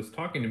was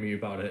talking to me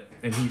about it,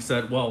 and he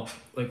said, well,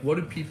 like, what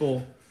do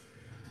people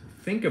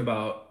think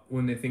about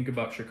when they think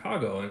about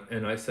Chicago?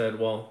 And I said,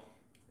 well,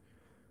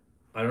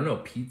 I don't know,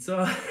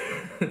 pizza?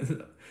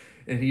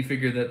 And he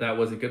figured that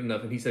wasn't good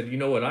enough. And he said, you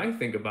know what I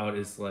think about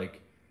is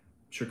like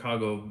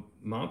Chicago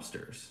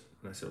mobsters.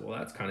 And I said, well,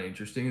 that's kind of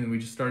interesting. And we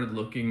just started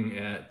looking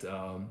at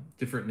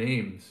different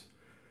names.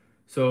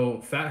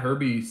 So Fat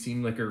Herbie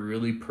seemed like a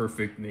really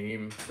perfect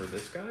name for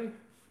this guy,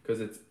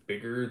 because it's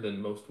bigger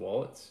than most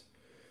wallets.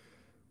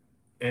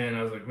 And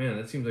I was like, man,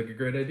 that seems like a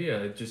great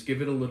idea. Just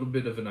give it a little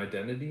bit of an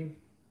identity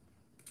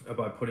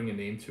by putting a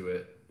name to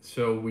it.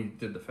 So we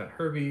did the Fat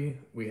Herbie.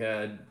 We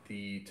had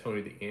the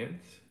Tony the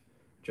Ant,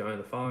 Johnny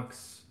the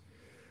Fox.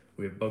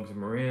 We have Bugs and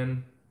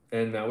Moran,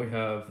 and now we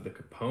have the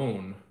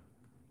Capone,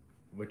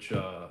 which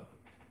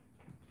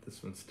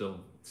this one's still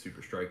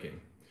super striking.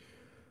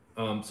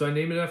 So I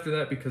named it after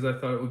that because I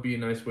thought it would be a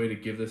nice way to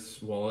give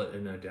this wallet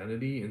an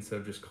identity instead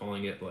of just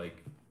calling it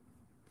like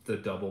the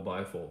double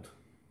bifold.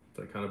 It's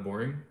like kind of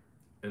boring.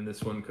 And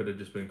this one could have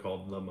just been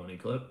called the Money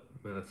Clip,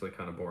 and that's like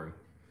kind of boring.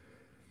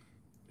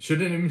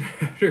 Shouldn't even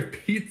after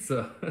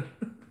pizza.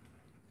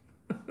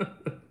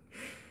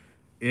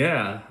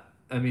 Yeah,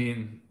 I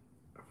mean,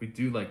 we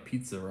do like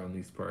pizza around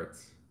these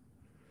parts.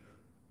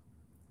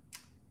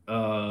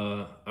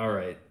 All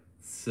right.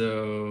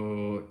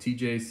 So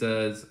TJ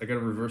says, I got a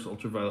reverse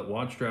ultraviolet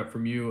watch strap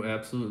from you. I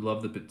absolutely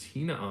love the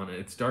patina on it.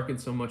 It's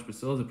darkened so much, but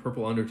still has a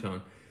purple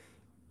undertone.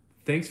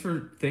 Thank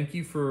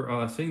you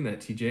for saying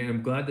that, TJ. And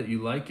I'm glad that you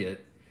like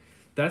it.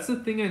 That's the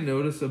thing I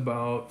notice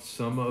about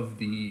some of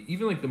the,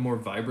 even like the more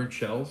vibrant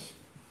shells.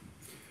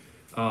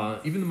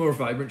 Even the more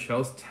vibrant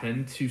shells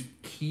tend to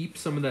keep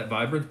some of that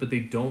vibrance, but they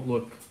don't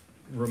look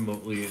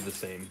remotely the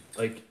same.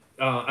 Like,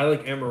 I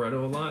like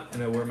amaretto a lot,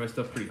 and I wear my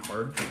stuff pretty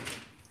hard.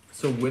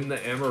 So when the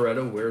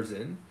amaretto wears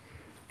in,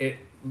 it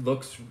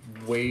looks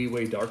way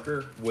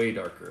darker,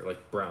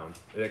 like brown.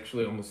 It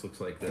actually almost looks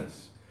like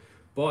this.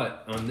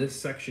 But on this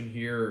section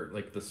here,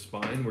 like the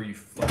spine where you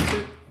flex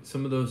it,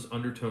 some of those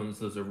undertones,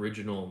 those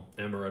original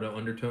amaretto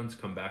undertones,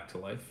 come back to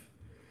life.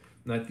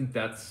 And I think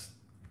that's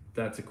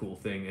a cool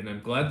thing. And I'm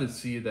glad to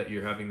see that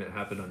you're having that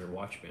happen on your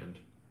watch band.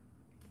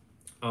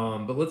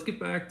 But let's get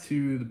back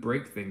to the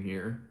break thing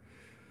here.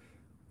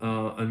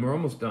 And we're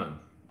almost done.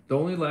 The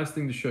only last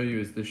thing to show you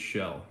is this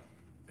shell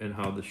and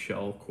how the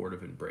shell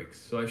cordovan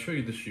breaks. So I show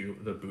you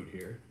the boot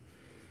here.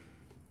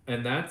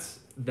 And that's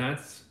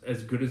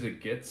as good as it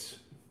gets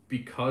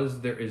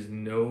because there is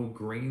no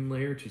grain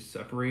layer to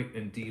separate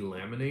and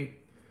delaminate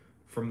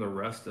from the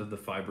rest of the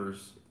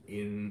fibers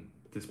in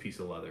this piece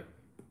of leather.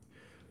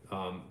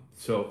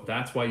 So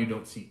that's why you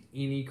don't see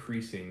any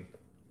creasing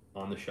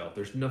on the shell.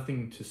 There's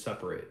nothing to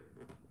separate,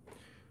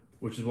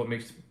 which is what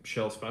makes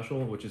shell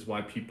special, which is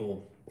why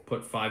people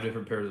put 5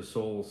 different pairs of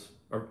soles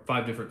or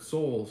 5 different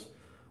soles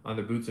on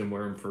their boots and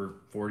wear them for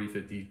 40,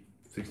 50,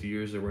 60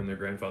 years. They're wearing their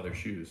grandfather's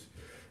shoes.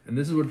 And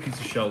this is what a piece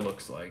of shell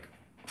looks like.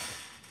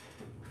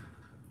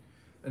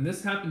 And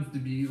this happens to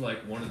be like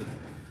one of the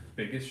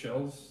biggest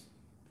shells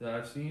that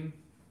I've seen.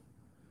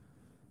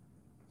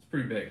 It's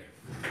pretty big.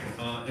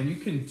 And you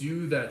can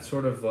do that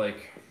sort of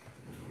like,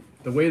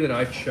 the way that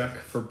I check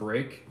for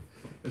break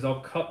is I'll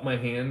cup my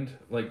hand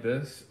like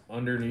this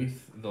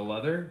underneath the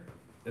leather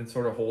and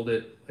sort of hold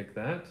it like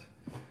that.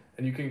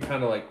 And you can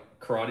kind of like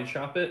karate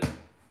chop it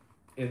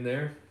in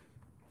there.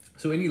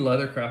 So any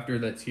leather crafter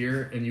that's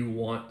here and you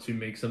want to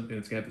make something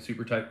that's gonna have a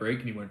super tight break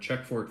and you want to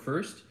check for it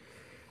first,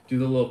 do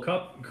the little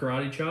cup,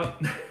 karate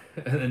chop,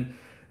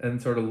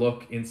 and sort of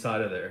look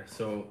inside of there.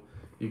 So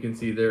you can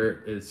see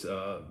there is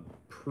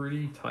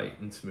pretty tight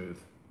and smooth.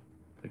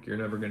 Like you're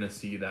never gonna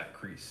see that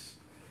crease.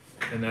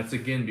 And that's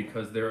again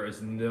because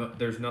there's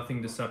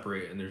nothing to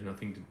separate and there's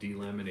nothing to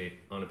delaminate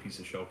on a piece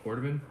of shell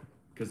cordovan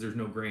because there's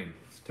no grain.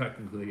 It's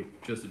technically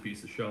just a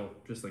piece of shell,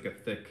 just like a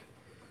thick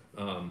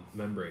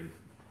membrane.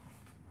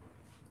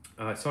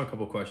 I saw a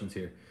couple questions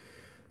here.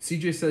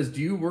 CJ says,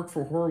 "Do you work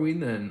for Horween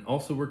then?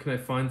 Also, where can I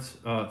find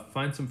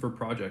some for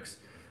projects?"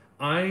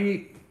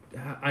 I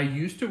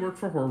used to work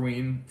for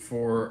Horween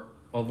for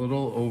a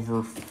little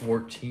over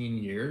 14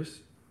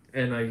 years,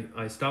 and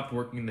I stopped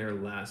working there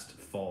last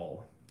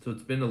fall. So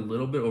it's been a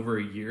little bit over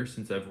a year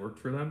since I've worked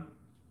for them.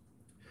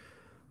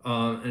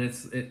 And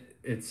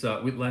it's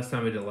last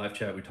time I did a live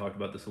chat, we talked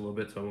about this a little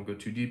bit, so I won't go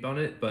too deep on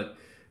it. But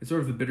it's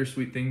sort of a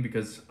bittersweet thing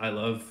because I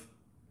love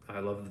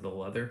the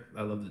leather.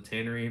 I love the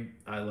tannery.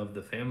 I love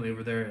the family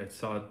over there. I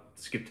saw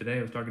Skip today.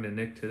 I was talking to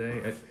Nick today.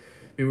 I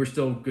mean, we're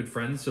still good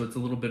friends, so it's a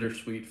little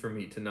bittersweet for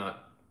me to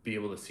not be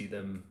able to see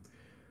them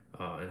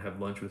and have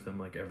lunch with them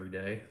like every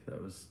day.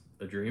 That was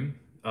a dream.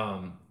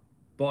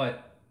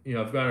 But you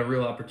know, I've got a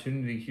real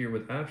opportunity here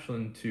with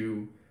Ashland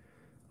to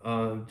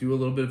do a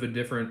little bit of a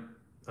different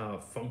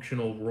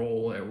functional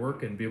role at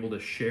work and be able to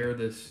share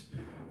this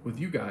with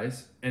you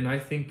guys. And I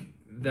think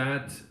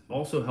that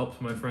also helps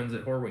my friends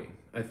at Horween.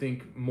 I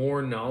think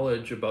more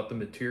knowledge about the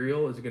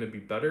material is going to be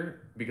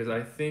better because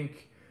I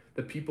think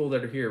the people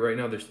that are here right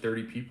now, there's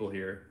 30 people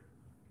here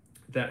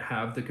that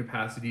have the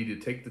capacity to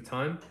take the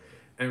time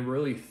and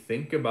really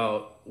think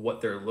about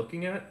what they're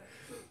looking at.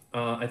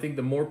 I think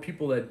the more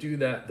people that do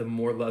that, the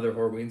more leather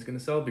Horween's going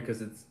to sell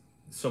because it's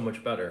so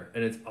much better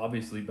and it's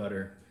obviously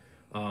better.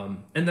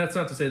 And that's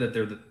not to say that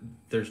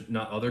there's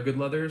not other good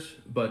leathers,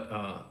 but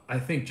I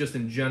think just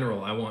in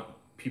general, I want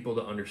people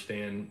to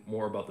understand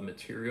more about the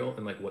material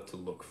and like what to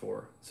look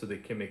for so they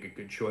can make a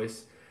good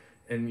choice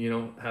and, you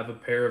know, have a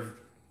pair of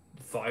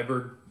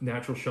fiber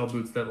natural shell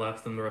boots that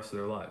last them the rest of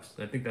their lives.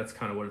 And I think that's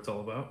kind of what it's all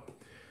about.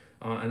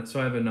 And so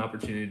I have an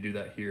opportunity to do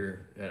that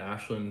here at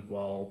Ashland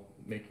while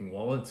making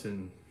wallets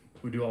and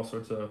We do all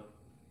sorts of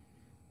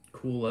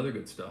cool leather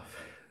good stuff,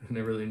 and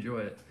I really enjoy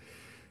it.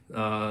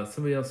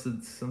 Somebody else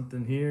said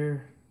something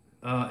here.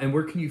 And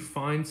where can you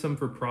find some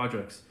for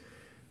projects?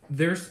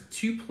 There's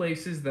two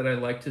places that I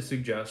like to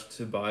suggest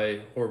to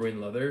buy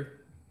Horween leather.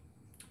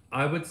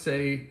 I would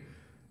say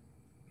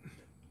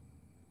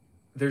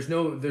there's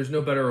no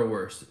better or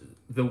worse.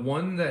 The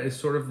one that is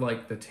sort of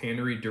like the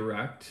Tannery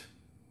Direct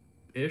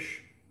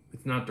ish.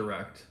 It's not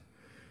direct,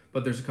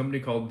 but there's a company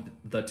called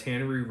the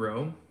Tannery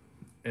Row,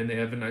 and they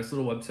have a nice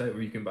little website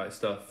where you can buy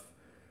stuff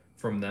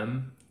from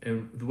them.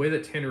 And the way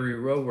that Tannery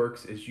Row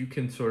works is you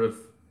can sort of,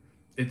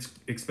 it's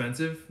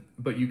expensive,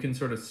 but you can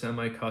sort of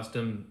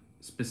semi-custom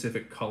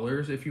specific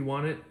colors if you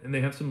want it. And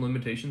they have some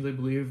limitations, I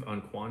believe,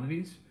 on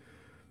quantities.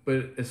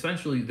 But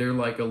essentially, they're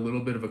like a little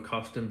bit of a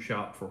custom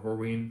shop for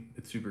Horween.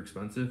 It's super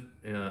expensive.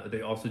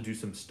 They also do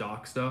some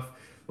stock stuff.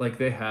 Like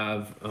they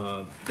have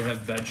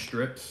veg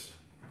strips,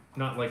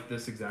 not like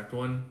this exact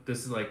one. This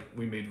is like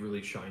we made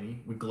really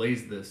shiny. We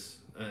glazed this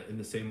in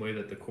the same way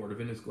that the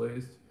cordovan is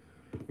glazed.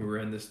 We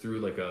ran this through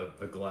like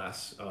a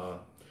glass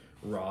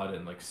rod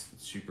and like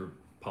super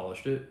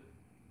polished it.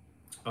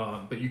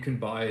 But you can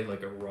buy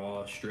like a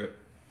raw strip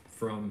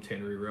from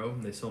Tannery Row,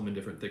 and they sell them in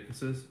different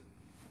thicknesses.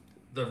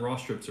 The raw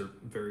strips are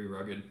very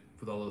rugged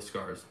with all those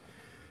scars.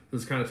 So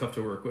it's kind of tough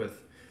to work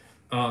with.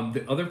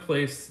 The other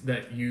place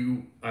that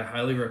I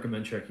highly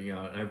recommend checking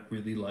out, and I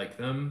really like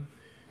them,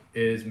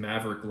 is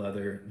Maverick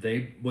Leather.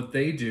 What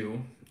they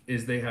do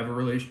is they have a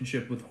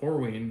relationship with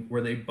Horween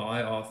where they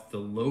buy off the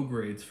low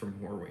grades from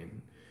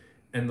Horween.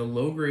 And the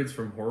low grades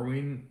from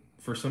Horween,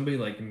 for somebody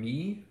like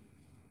me,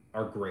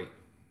 are great.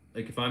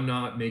 Like if I'm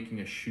not making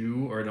a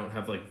shoe or I don't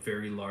have like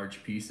very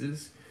large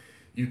pieces,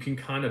 you can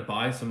kind of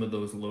buy some of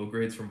those low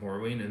grades from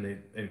Horween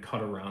and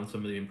cut around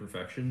some of the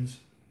imperfections.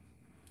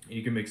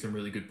 You can make some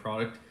really good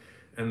product,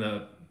 and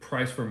the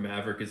price for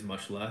Maverick is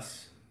much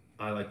less.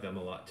 I like them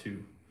a lot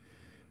too.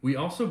 We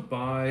also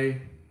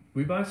buy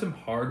some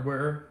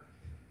hardware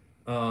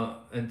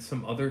and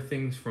some other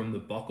things from the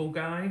Buckle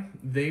Guy.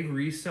 They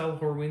resell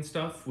Horween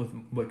stuff with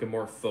like a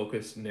more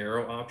focused,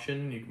 narrow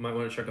option. You might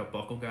want to check out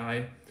Buckle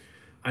Guy.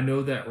 I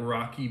know that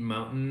Rocky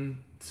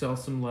Mountain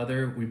sells some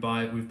leather. We've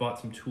bought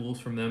some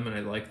tools from them, and I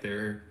like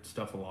their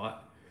stuff a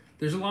lot.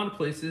 There's a lot of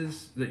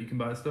places that you can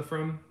buy stuff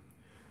from.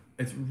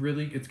 It's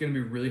gonna be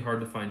really hard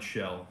to find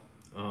shell,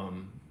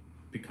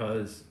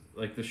 because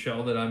like the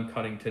shell that I'm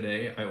cutting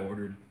today, I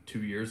ordered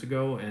 2 years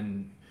ago,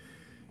 and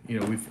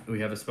we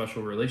have a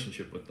special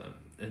relationship with them,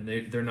 and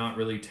they're not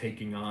really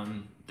taking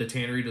on, the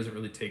tannery doesn't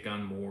really take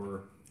on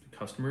more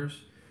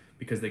customers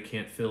because they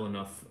can't fill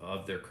enough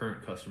of their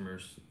current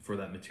customers for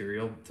that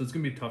material. So it's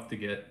gonna be tough to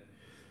get.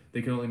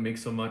 They can only make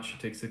so much. It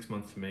takes 6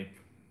 months to make.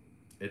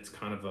 It's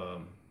kind of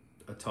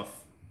a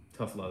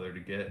tough leather to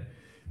get.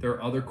 There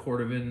are other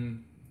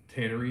cordovan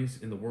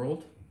tanneries in the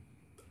world.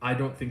 I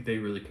don't think they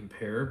really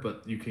compare,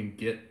 but you can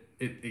get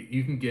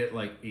you can get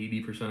like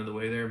 80% of the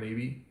way there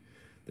maybe.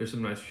 There's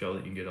some nice shell that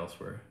you can get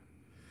elsewhere.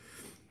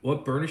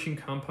 What burnishing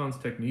compounds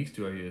techniques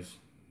do I use?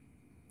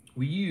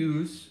 We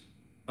use,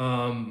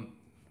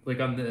 like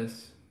on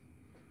this,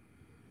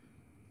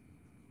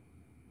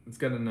 it's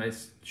got a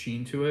nice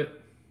sheen to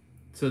it.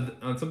 So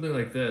on something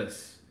like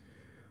this,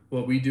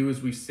 what we do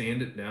is we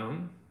sand it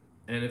down,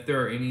 and if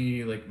there are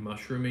any like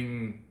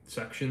mushrooming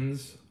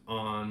sections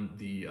on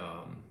the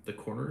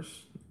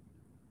corners,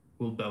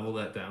 we'll bevel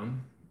that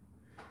down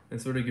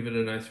and sort of give it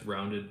a nice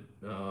rounded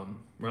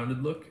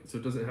look. So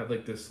it doesn't have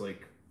like this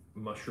like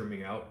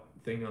mushrooming out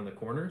thing on the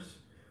corners.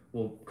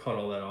 We'll cut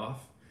all that off,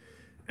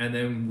 and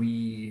then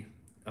we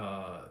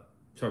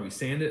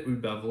sand it, we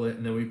bevel it,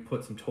 and then we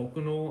put some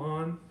Tokonol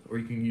on, or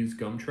you can use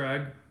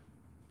Gumtrag,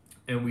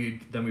 and we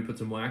put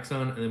some wax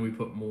on, and then we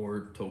put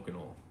more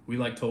Tokonol. We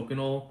like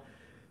Tokonol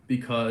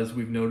because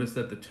we've noticed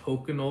that the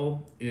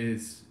Tokonol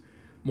is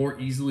more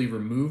easily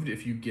removed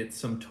if you get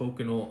some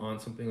Tokonol on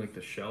something like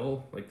the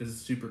shell. Like this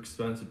is a super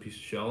expensive piece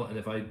of shell, and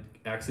if I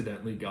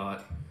accidentally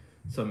got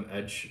some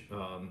edge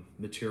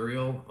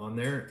material on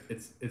there,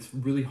 it's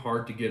really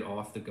hard to get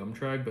off the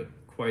Gumtrag, but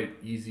quite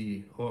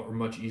easy, or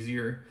much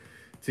easier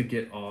to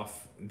get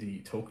off the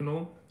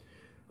Tokonol.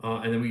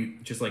 And then we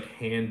just like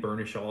hand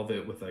burnish all of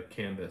it with a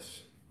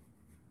canvas.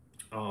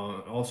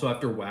 Also,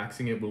 after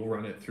waxing it, we'll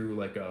run it through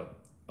like a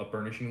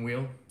burnishing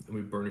wheel, and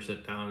we burnish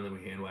it down, and then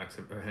we hand wax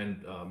it, or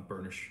hand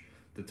burnish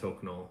the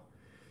Tokonol.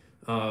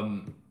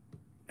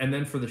 And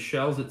then for the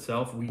shells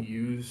itself, we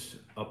use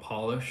a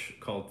polish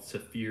called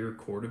Saphir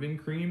Cordovan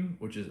Cream,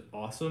 which is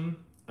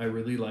awesome. I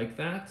really like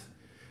that.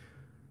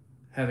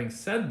 Having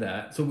said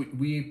that, so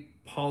we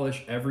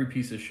polish every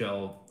piece of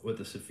shell with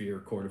the Saphir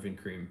Cordovan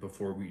Cream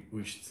before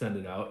we send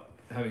it out.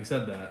 Having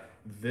said that,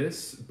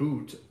 this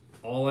boot,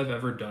 all I've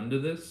ever done to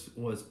this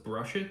was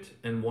brush it,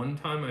 and one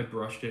time I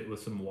brushed it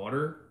with some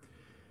water,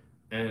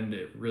 and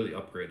it really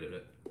upgraded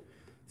it.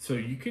 So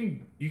you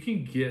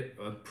can get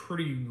a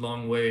pretty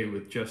long way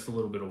with just a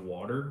little bit of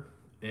water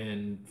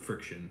and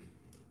friction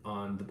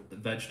on the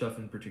veg stuff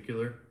in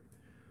particular.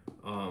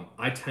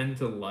 I tend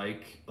to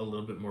like a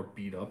little bit more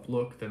beat up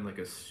look than like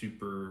a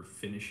super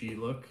finishy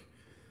look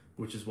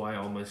which is why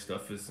all my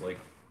stuff is like,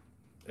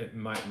 it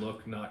might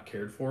look not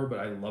cared for, but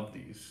I love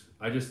these.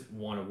 I just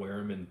want to wear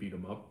them and beat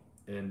them up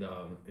and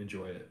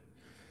enjoy it.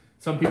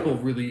 Some people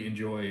really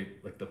enjoy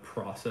like the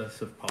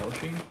process of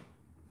polishing,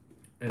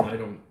 and I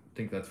don't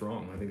think that's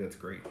wrong. I think that's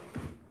great.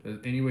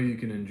 Any way you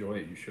can enjoy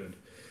it, you should.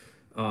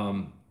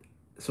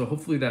 So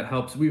hopefully that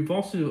helps. We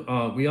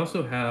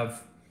also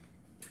have,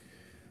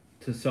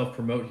 to self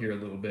promote here a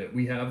little bit,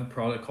 we have a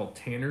product called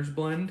Tanner's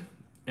Blend,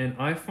 and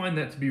I find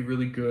that to be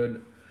really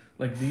good.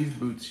 Like these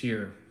boots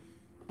here,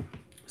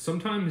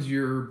 sometimes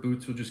your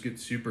boots will just get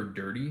super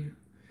dirty,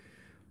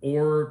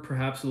 or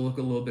perhaps they'll look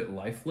a little bit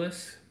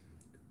lifeless.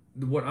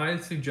 What I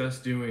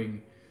suggest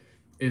doing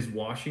is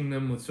washing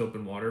them with soap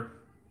and water,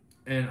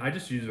 and I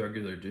just use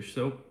regular dish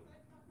soap.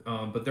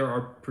 But there are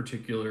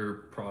particular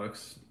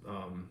products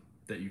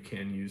that you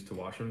can use to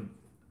wash them.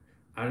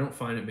 I don't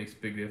find it makes a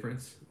big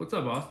difference. What's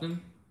up,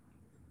 Austin?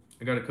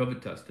 I got a COVID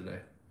test today.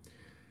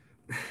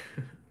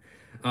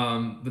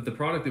 But the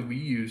product that we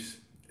use,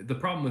 the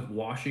problem with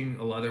washing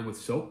a leather with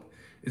soap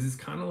is it's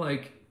kind of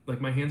like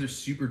my hands are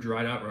super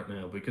dried out right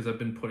now because I've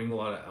been putting a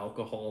lot of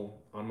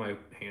alcohol on my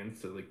hands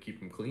to like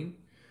keep them clean.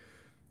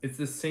 It's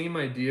the same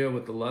idea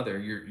with the leather.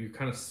 You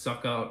kind of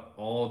suck out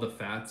all the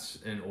fats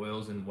and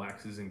oils and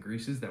waxes and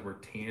greases that were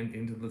tanned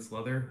into this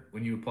leather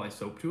when you apply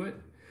soap to it.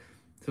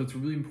 So it's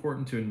really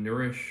important to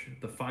nourish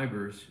the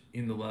fibers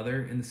in the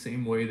leather in the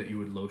same way that you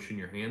would lotion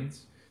your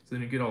hands. So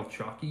then you get all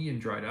chalky and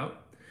dried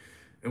out.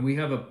 And we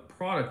have a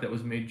product that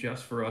was made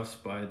just for us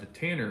by the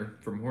tanner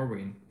from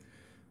Horween,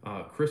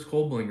 Chris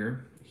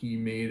Kolblinger. He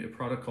made a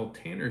product called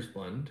Tanner's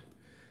Blend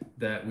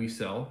that we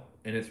sell,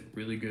 and it's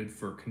really good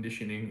for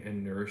conditioning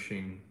and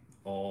nourishing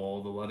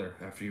all the leather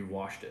after you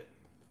washed it.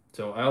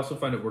 So I also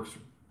find it works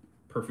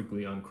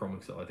perfectly on Chrome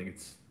Excel. I think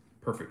it's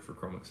perfect for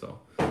Chrome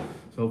Excel.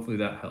 So hopefully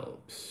that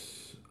helps.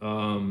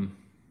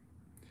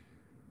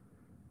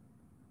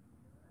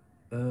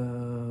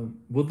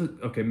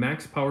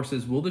 Max Power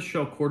says, will the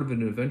shell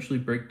cordovan eventually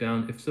break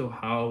down? If so,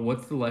 how?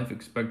 What's the life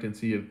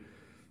expectancy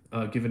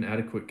of given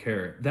adequate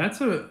care?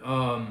 That's a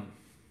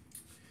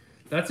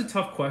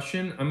tough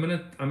question.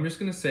 I'm just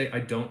gonna say I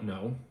don't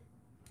know,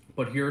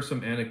 but here are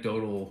some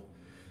anecdotal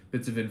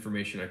bits of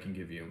information I can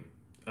give you.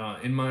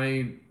 In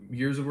my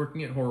years of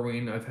working at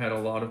Horween, I've had a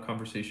lot of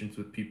conversations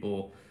with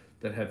people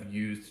that have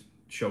used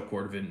shell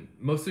cordovan.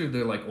 Mostly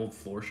they're like old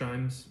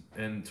Florsheim's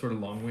and sort of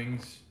long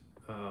wings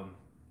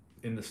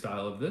in the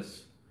style of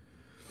this,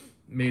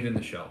 made in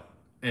the shell.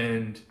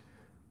 And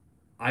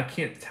I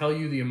can't tell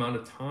you the amount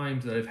of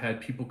times that I've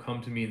had people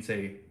come to me and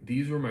say,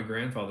 these were my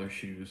grandfather's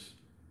shoes.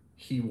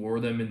 He wore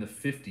them in the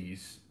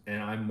 50s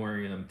and I'm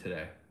wearing them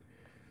today.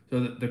 So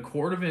the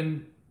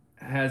cordovan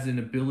has an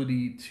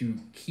ability to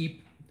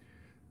keep,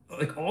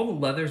 like all the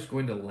leather's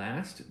going to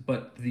last,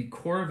 but the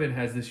cordovan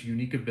has this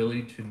unique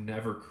ability to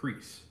never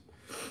crease.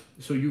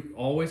 So you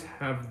always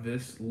have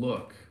this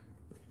look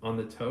on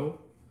the toe.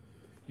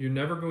 You're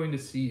never going to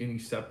see any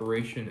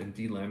separation and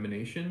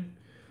delamination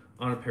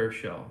on a pair of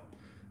shell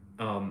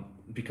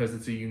because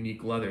it's a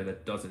unique leather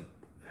that doesn't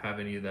have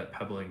any of that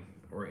pebbling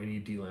or any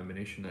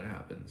delamination that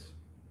happens.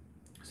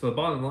 So the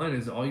bottom line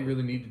is all you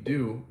really need to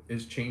do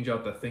is change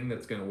out the thing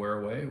that's going to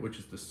wear away, which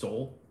is the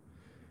sole,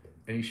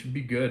 and you should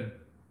be good.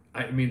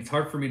 I mean, it's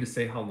hard for me to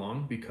say how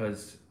long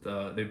because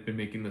they've been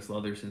making this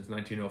leather since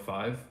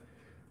 1905.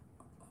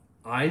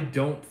 I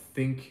don't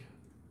think,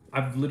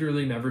 I've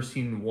literally never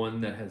seen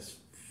one that has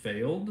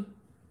failed.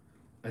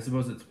 I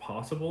suppose it's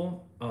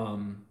possible.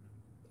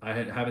 I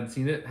haven't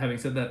seen it. Having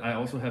said that, I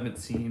also haven't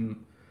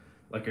seen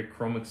like a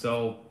Chrome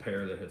Excel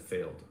pair that had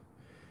failed.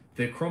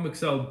 The Chrome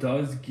Excel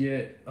does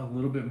get a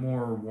little bit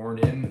more worn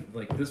in.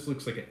 Like this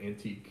looks like an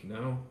antique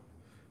now,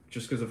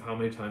 just because of how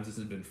many times this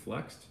has been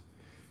flexed.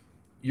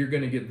 You're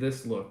gonna get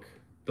this look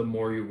the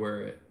more you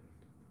wear it.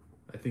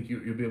 I think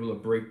you'll be able to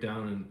break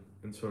down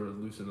and sort of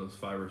loosen those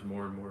fibers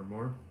more and more and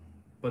more.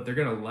 But they're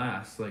gonna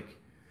last, like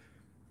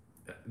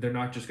they're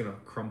not just gonna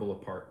crumble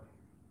apart.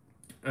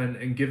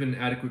 And given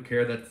adequate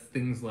care, that's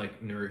things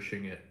like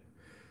nourishing it.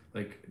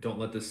 Like don't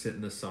let this sit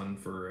in the sun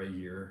for a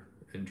year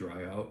and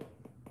dry out.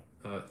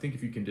 I think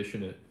if you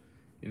condition it,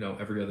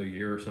 every other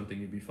year or something,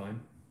 you'd be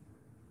fine.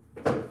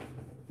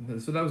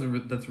 So that's a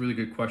really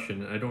good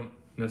question. I don't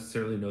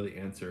necessarily know the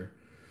answer.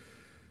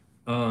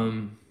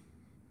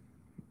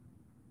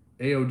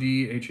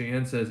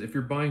 AODHAN says, if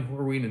you're buying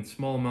Horween in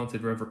small amounts,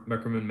 I'd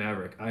recommend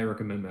Maverick. I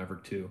recommend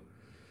Maverick too.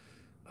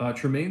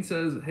 Tremaine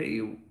says,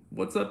 hey,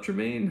 what's up,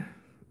 Tremaine?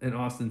 And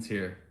Austin's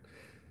here.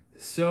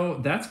 So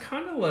that's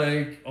kind of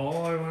like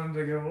all I wanted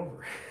to go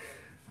over.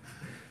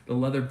 The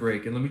leather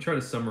break. And let me try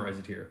to summarize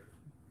it here.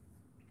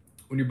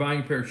 When you're buying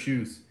a pair of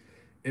shoes,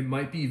 it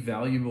might be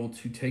valuable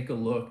to take a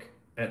look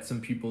at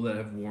some people that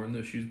have worn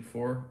those shoes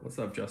before. What's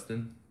up,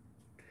 Justin?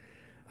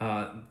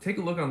 Take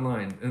a look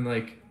online and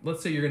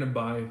let's say you're gonna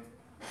buy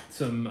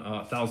some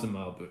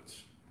 1,000-mile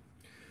boots.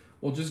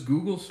 Well, just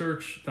Google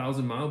search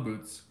 1,000-mile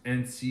boots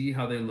and see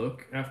how they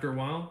look after a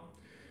while.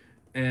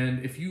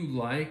 And if you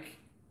like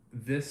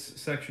this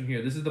section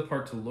here, this is the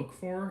part to look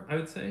for, I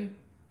would say.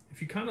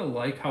 If you kind of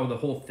like how the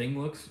whole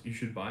thing looks, you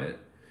should buy it.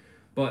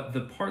 But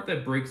the part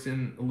that breaks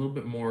in a little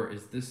bit more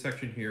is this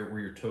section here where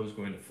your toe is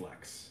going to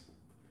flex.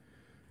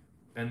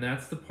 And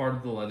that's the part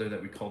of the leather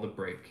that we call the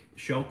break.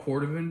 Shell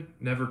cordovan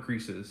never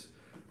creases.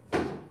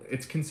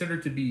 It's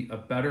considered to be a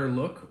better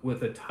look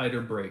with a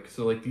tighter break.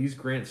 So like these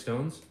Grant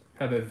Stones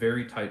have a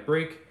very tight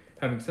break.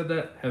 Having said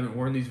that, haven't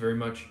worn these very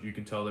much. You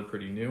can tell they're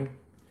pretty new.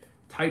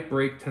 Tight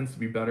break tends to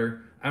be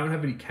better. I don't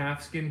have any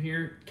calfskin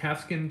here.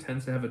 Calfskin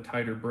tends to have a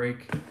tighter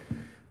break.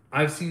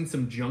 I've seen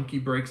some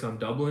junky breaks on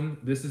Dublin.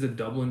 This is a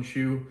Dublin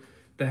shoe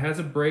that has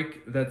a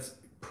break that's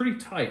pretty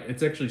tight.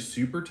 It's actually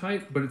super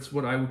tight, but it's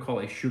what I would call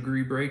a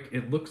sugary break.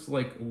 It looks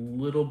like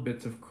little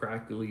bits of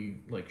crackly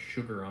like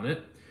sugar on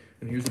it.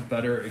 And here's a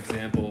better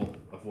example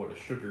of what a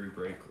sugary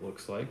break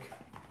looks like.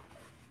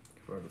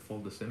 If I were to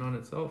fold this in on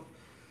itself.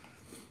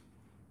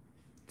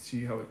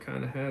 See how it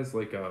kind of has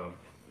like a,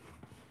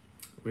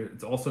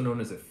 it's also known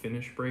as a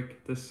finish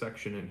break, this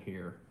section in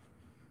here.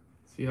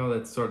 See how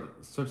that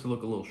starts to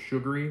look a little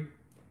sugary?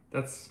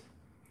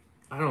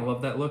 I don't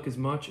love that look as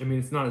much. I mean,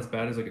 it's not as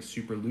bad as like a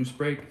super loose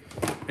break.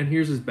 And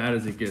here's as bad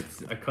as it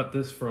gets. I cut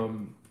this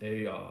from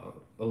a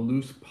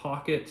loose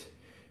pocket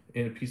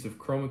in a piece of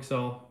Chrome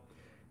Excel.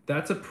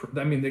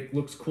 I mean, it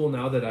looks cool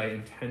now that I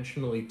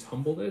intentionally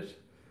tumbled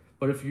it.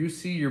 But if you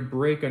see your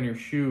break on your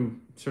shoe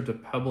start to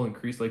pebble and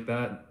crease like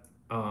that,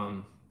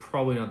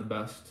 probably not the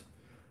best.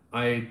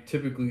 I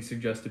typically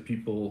suggest to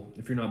people,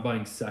 if you're not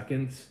buying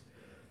seconds,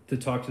 to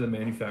talk to the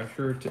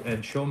manufacturer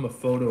and show them a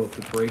photo of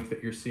the break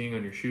that you're seeing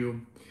on your shoe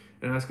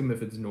and ask them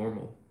if it's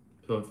normal.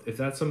 So if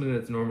that's something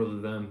that's normal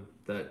to them,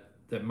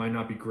 that might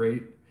not be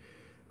great.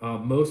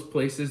 Most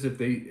places, if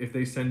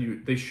they send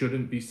you, they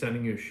shouldn't be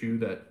sending you a shoe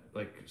that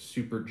like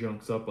super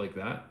junks up like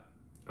that.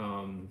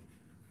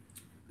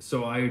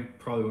 So I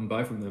probably wouldn't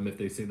buy from them if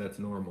they say that's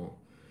normal.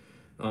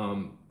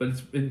 But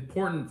it's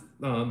important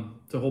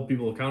to hold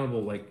people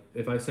accountable. Like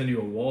if I send you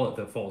a wallet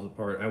that falls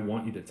apart, I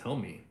want you to tell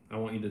me. I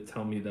want you to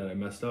tell me that I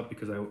messed up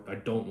because I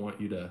don't want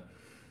you to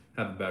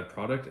have a bad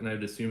product. And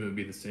I'd assume it would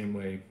be the same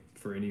way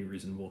for any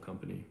reasonable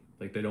company.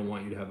 Like they don't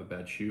want you to have a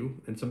bad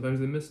shoe, and sometimes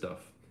they miss stuff.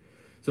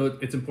 So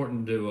it's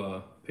important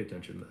to pay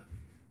attention to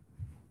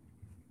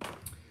that.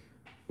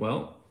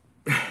 Well,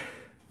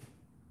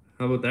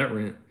 how about that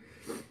rant?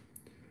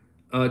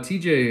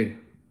 TJ,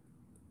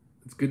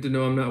 it's good to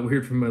know I'm not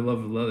weird from my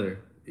love of leather.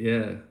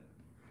 Yeah.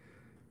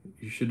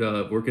 You should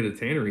work at a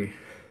tannery.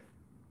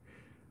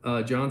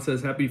 John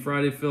says, Happy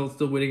Friday, Phil.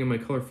 Still waiting on my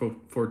color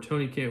for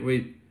Tony. Can't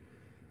wait.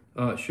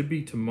 Should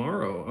be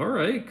tomorrow. All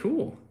right,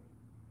 cool.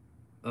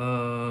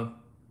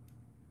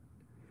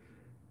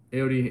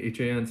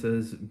 AODHAN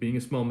says, being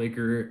a small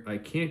maker, I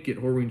can't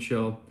get Horween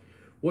shell.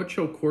 What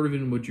shell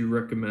cordovan would you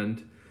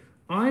recommend?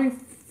 I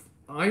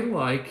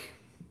like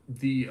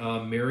the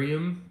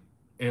Merriam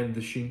and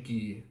the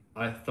Shinky.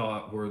 I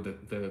thought were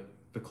the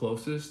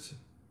closest.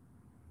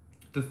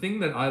 The thing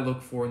that I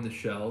look for in the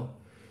shell,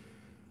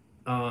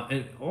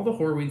 and all the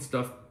Horween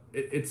stuff,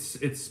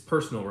 it's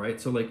personal,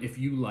 right? So like if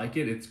you like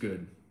it, it's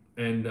good.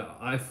 And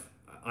I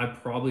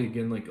probably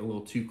again like a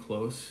little too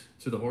close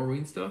to the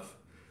Horween stuff.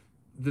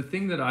 The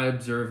thing that I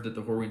observed that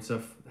the Horween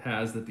stuff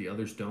has that the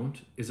others don't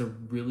is a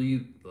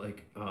really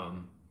like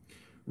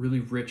really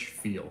rich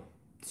feel.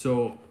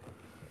 So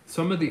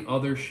some of the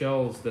other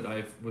shells that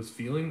I was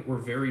feeling were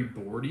very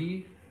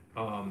boardy.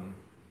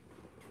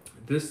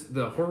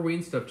 The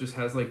Horween stuff just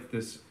has like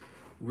this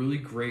really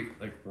great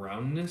like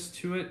roundness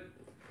to it,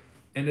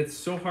 and it's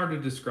so hard to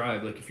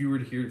describe. Like if you were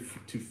to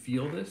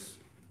feel this,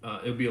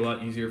 it would be a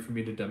lot easier for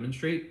me to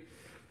demonstrate.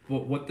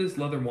 But what this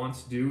leather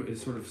wants to do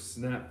is sort of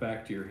snap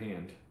back to your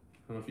hand.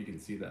 I don't know if you can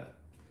see that.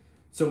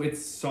 So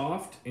it's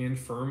soft and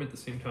firm at the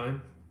same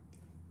time.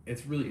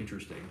 It's really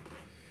interesting.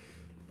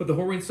 But the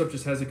Horween stuff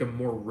just has like a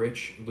more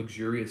rich,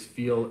 luxurious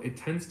feel. It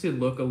tends to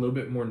look a little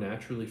bit more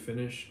naturally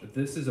finished.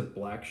 This is a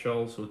black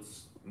shell, so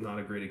it's not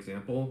a great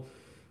example.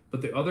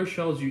 But the other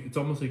shells, it's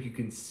almost like you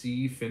can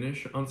see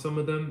finish on some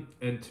of them.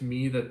 And to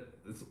me, that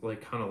is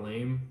like kind of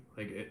lame.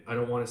 Like I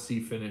don't want to see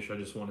finish. I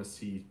just want to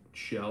see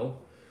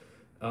shell.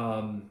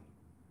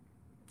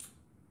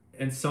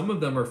 And some of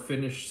them are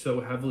finished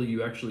so heavily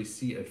you actually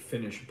see a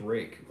finish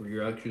break where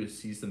you actually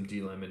see some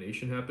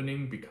delamination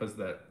happening because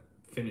that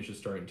finish is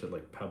starting to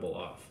like pebble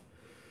off.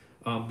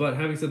 But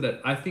having said that,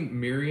 I think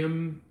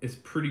Merriam is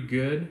pretty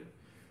good.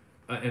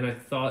 And I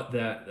thought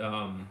that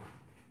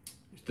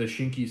the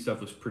Shinky stuff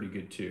was pretty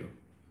good too.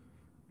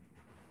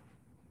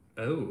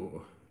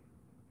 Oh.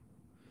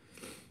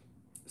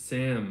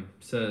 Sam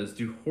says,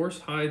 do horse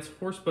hides,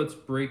 horse butts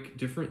break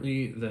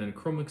differently than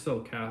Chrome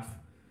Excel calf?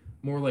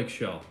 More like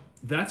shell.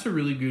 That's a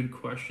really good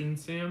question,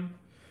 Sam.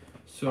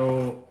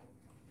 So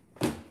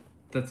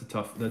that's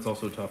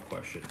also a tough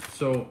question.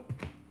 So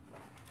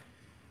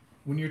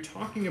when you're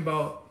talking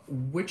about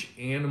which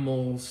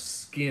animal's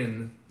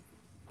skin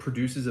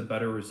produces a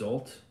better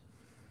result,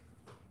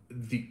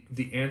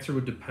 the answer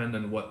would depend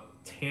on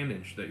what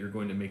tannage that you're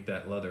going to make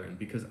that leather in,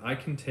 because I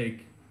can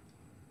take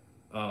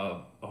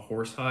a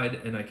horse hide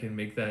and I can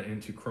make that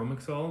into Chrome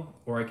Excel,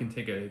 or I can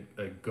take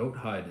a goat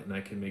hide and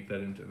I can make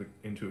that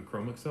into a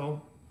Chrome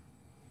Excel.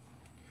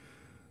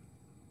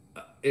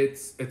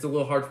 It's a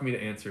little hard for me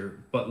to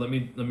answer, but let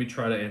me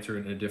try to answer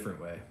it in a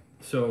different way.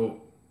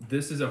 So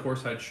this is a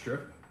horsehide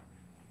strip,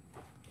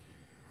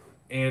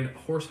 and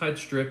horsehide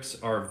strips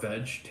are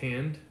veg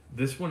tanned.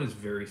 This one is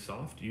very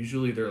soft.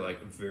 Usually they're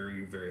like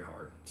very very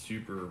hard,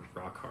 super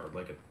rock hard,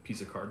 like a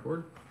piece of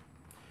cardboard.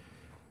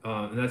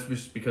 And that's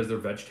just because they're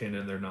veg tanned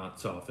and they're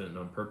not softened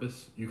on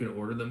purpose. You can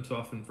order them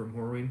softened from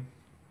Horween.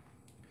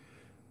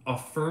 A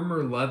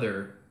firmer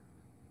leather,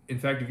 in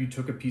fact, if you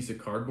took a piece of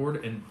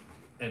cardboard and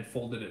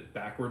folded it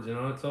backwards in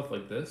on itself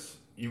like this,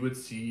 you would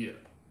see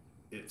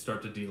it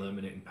start to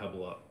delaminate and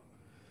pebble up.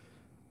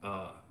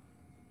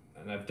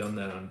 And I've done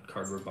that on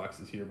cardboard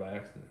boxes here by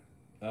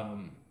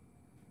accident.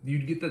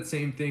 You'd get that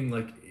same thing,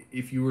 like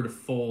if you were to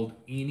fold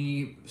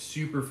any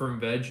super firm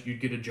veg,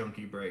 you'd get a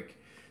junky break.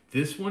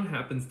 This one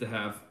happens to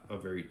have a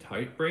very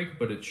tight break,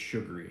 but it's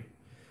sugary.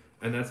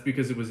 And that's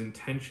because it was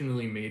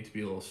intentionally made to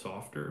be a little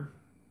softer.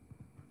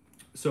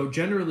 So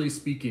generally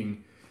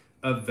speaking,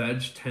 a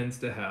veg tends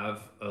to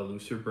have a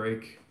looser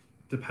break.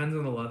 Depends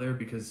on the leather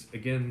because,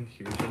 again,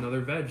 here's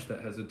another veg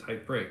that has a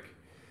tight break.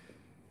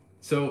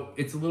 So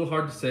it's a little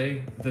hard to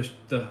say.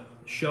 The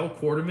shell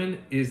cordovan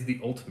is the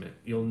ultimate.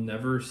 You'll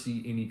never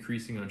see any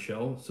creasing on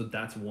shell. So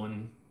that's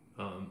one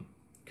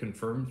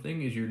confirmed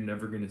thing, is you're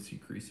never going to see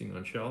creasing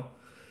on shell.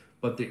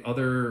 But the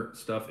other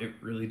stuff, it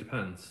really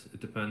depends. It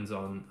depends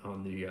on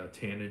the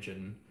tannage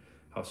and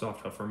how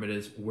soft, how firm it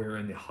is, where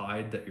in the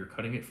hide that you're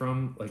cutting it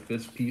from. Like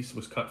this piece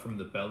was cut from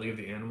the belly of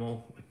the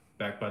animal, like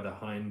back by the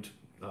hind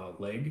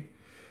leg.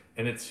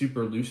 And it's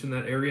super loose in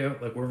that area.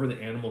 Like wherever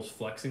the animal's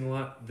flexing a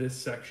lot, this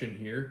section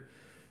here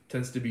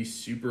tends to be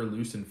super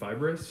loose and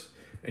fibrous.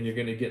 And you're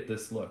going to get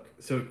this look.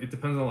 So it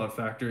depends on a lot of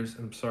factors.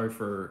 I'm sorry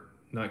for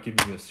not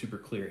giving you a super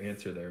clear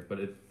answer there, but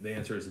the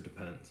answer is it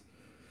depends.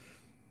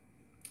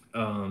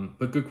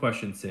 But good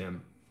question,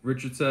 Sam.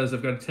 Richard says,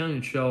 I've got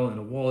Italian shell and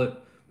a wallet,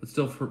 but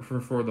still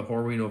prefer the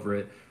Horween over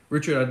it.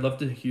 Richard, I'd love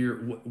to hear,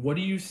 what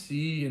do you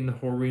see in the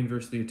Horween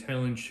versus the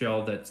Italian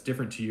shell that's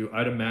different to you?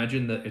 I'd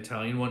imagine the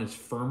Italian one is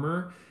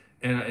firmer,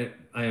 and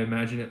I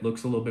imagine it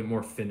looks a little bit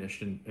more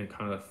finished and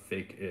kind of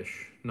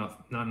fake-ish.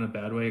 Not in a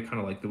bad way, I kind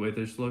of like the way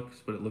this looks,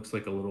 but it looks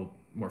like a little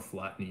more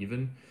flat and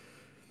even.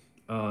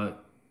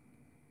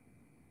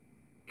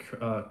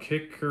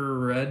 Kicker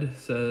Red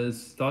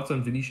says, thoughts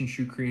on Venetian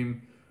shoe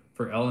cream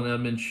for Ellen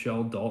Edmonds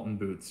shell Dalton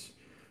boots?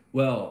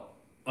 Well,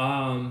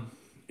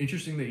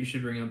 interesting that you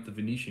should bring up the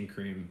Venetian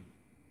cream,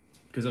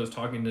 because I was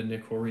talking to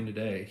Nick Horween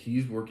today.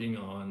 He's working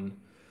on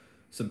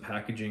some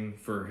packaging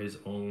for his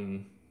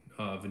own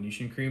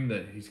Venetian cream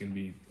that he's going to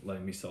be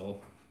letting me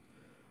sell.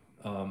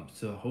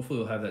 So hopefully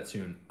we'll have that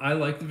soon. I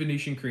like the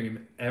Venetian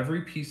cream.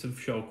 Every piece of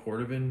shell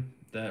cordovan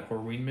that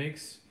Horween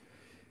makes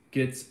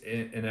gets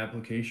an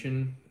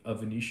application of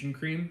Venetian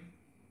cream,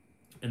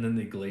 and then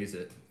they glaze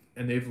it.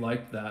 And they've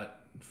liked that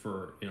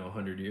for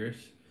 100 years.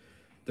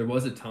 There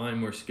was a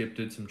time where Skip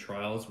did some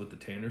trials with the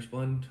Tanner's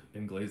blend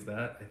and glazed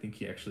that. I think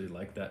he actually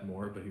liked that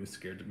more, but he was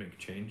scared to make a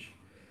change.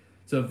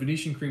 So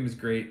Venetian cream is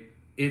great.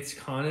 It's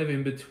kind of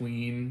in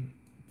between,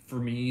 for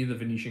me, the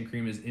Venetian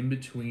cream is in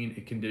between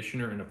a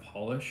conditioner and a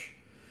polish.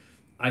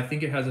 I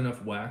think it has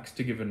enough wax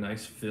to give a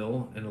nice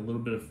fill and a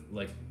little bit of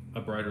like a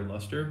brighter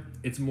luster.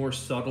 It's more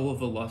subtle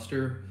of a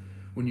luster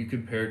when you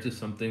compare it to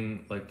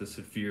something like the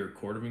Saphir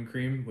Cordovan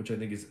cream, which I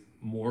think is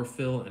more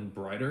fill and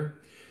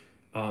brighter.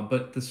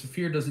 But the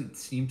Saphir doesn't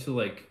seem to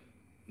like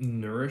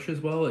nourish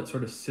as well. It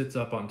sort of sits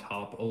up on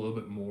top a little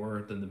bit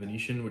more than the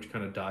Venetian, which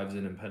kind of dives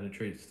in and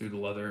penetrates through the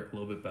leather a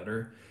little bit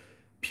better.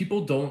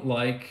 People don't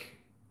like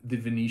the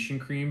Venetian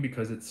cream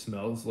because it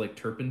smells like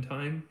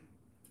turpentine.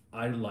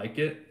 I like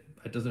it.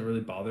 It doesn't really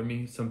bother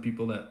me. Some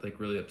people that like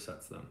really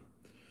upsets them.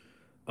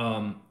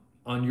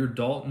 On your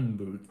Dalton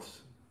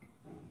boots,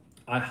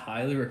 I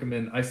highly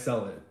recommend. I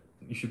sell it.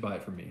 You should buy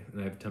it from me,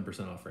 and I have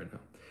 10% off right now.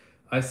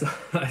 I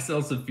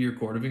sell Saphir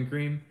Cordovan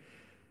cream.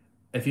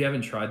 If you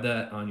haven't tried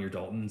that on your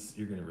Daltons,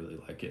 you're gonna really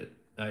like it.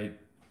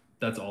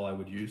 That's all I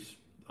would use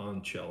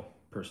on shell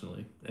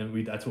personally,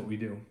 and that's what we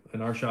do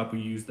in our shop.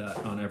 We use that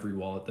on every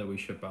wallet that we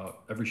ship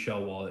out. Every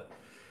shell wallet,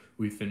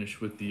 we finish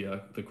with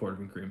the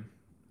Cordovan cream.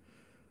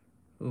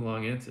 A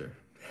long answer.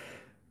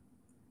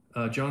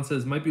 John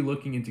says, might be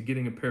looking into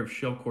getting a pair of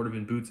shell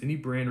Cordovan boots. Any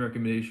brand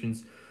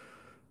recommendations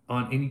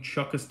on any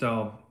Chukka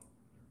style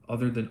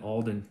other than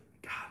Alden?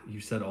 God, you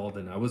said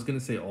Alden. I was going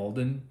to say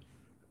Alden.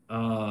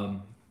 I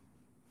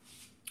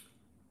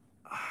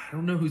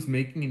don't know who's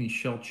making any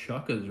shell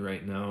Chukkas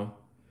right now.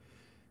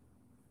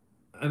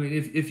 I mean,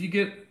 if you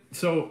get...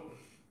 So,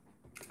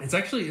 it's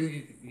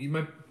actually...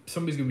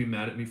 Somebody's going to be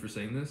mad at me for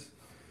saying this.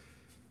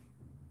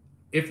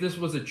 If this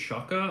was a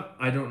Chukka,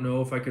 I don't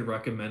know if I could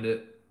recommend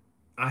it.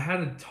 I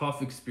had a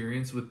tough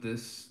experience with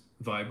this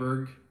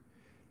Viberg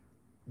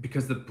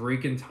because the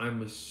break-in time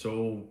was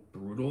so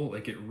brutal.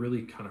 Like, it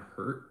really kind of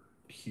hurt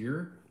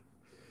here.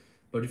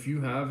 But if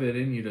you have it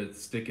in you to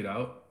stick it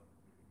out,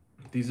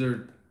 these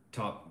are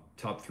top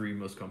 3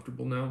 most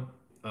comfortable now.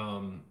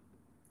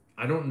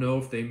 I don't know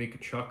if they make a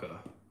Chukka,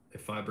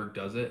 if Viberg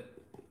does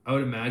it. I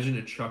would imagine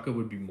a Chukka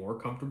would be more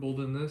comfortable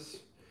than this.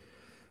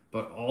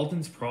 But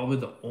Alden's probably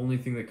the only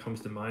thing that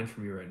comes to mind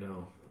for me right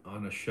now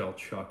on a shell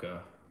chukka.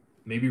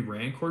 Maybe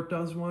Rancourt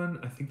does one.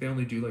 I think they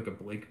only do like a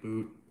Blake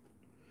boot.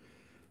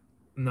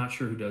 I'm not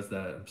sure who does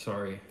that. I'm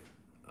sorry.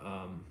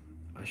 Um,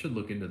 I should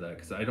look into that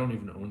because I don't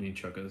even own any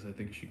chukkas. I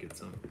think I should get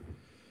some.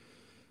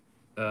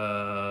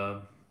 Uh,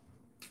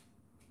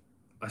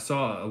 I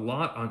saw a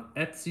lot on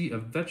Etsy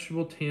of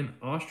vegetable tan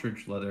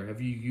ostrich leather.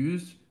 Have you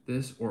used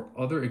this or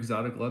other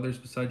exotic leathers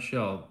besides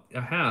shell?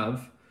 I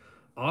have.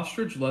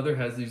 Ostrich leather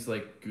has these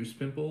like goose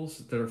pimples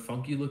that are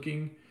funky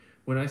looking.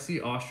 When I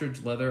see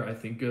ostrich leather, I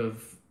think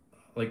of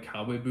like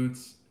cowboy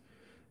boots,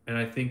 and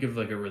I think of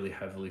like a really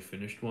heavily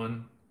finished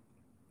one.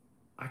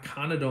 I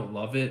kind of don't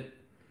love it.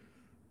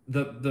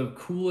 The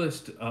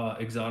coolest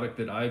exotic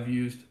that I've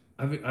used,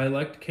 I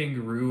liked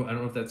kangaroo. I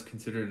don't know if that's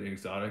considered an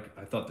exotic.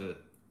 I thought that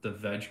the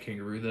veg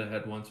kangaroo that I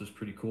had once was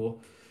pretty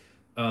cool.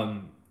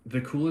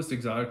 The coolest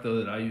exotic though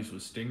that I used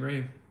was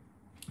stingray,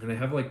 and they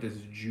have like this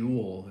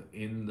jewel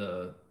in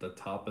the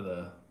top of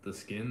the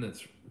skin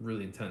that's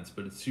really intense,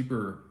 but it's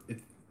super.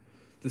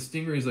 The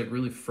stingray is like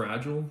really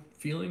fragile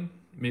feeling.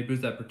 Maybe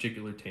it's that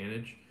particular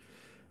tannage,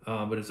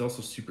 but it's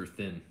also super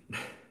thin.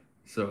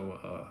 So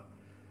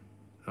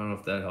I don't know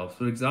if that helps.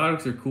 But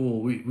exotics are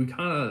cool. We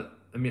kind of.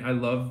 I mean, I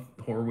love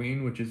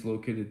Horween, which is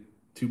located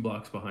 2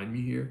 blocks behind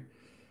me here.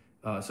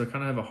 So I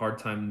kind of have a hard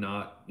time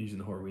not using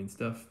the Horween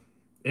stuff.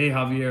 Hey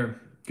Javier,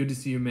 good to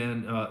see you,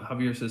 man.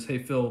 Javier says, "Hey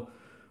Phil,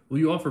 will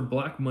you offer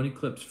black money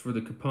clips for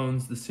the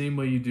Capones the same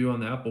way you do on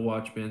the Apple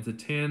Watch bands? The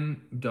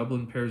tan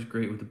Dublin pairs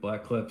great with the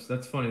black clips."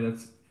 That's funny.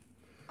 That's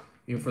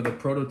for the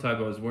prototype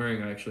I was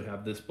wearing. I actually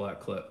have this black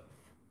clip.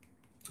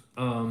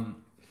 Um,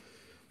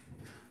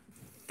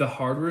 the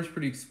hardware is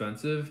pretty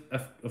expensive.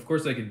 Of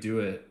course, I can do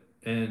it,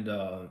 and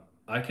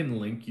I can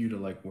link you to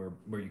like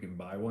where you can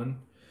buy one.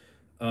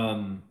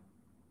 Um,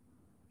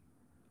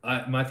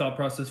 my thought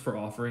process for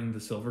offering the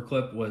silver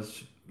clip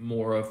was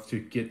more of to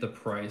get the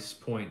price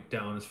point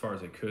down as far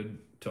as I could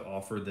to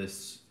offer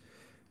this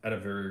at a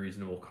very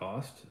reasonable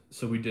cost.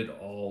 So we did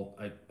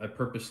I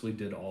purposely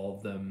did all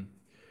of them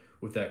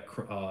with that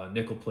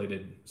nickel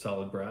plated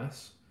solid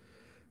brass.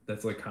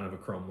 That's like kind of a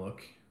chrome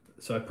look.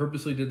 So I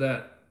purposely did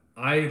that.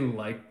 I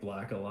like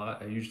black a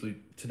lot.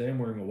 Today I'm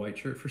wearing a white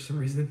shirt for some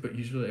reason, but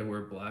usually I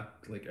wear black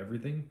like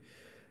everything.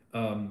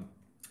 Um,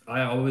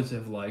 I always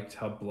have liked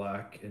how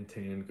black and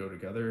tan go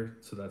together,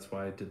 so that's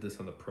why I did this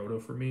on the proto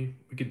for me.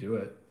 We could do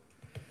it.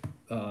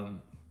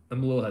 I'm a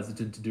little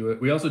hesitant to do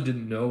it. We also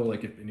didn't know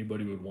like if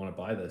anybody would want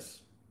to buy this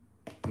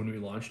when we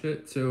launched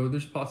it, so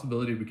there's a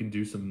possibility we can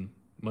do some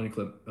money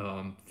clip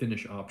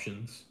finish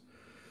options.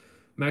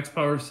 Max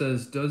Power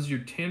says, "Does your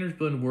Tanner's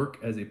blend work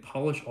as a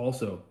polish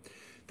also?"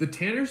 The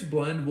Tanner's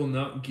blend will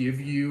not give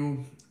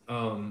you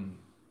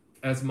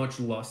as much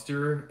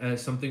luster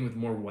as something with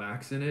more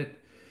wax in it.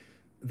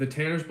 The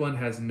Tanner's blend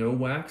has no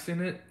wax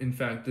in it. In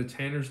fact, the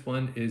Tanner's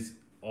blend is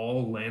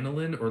all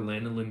lanolin or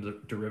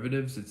lanolin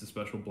derivatives. It's a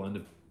special blend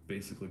of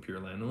basically pure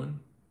lanolin.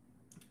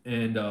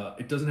 And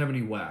it doesn't have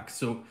any wax.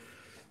 So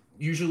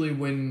usually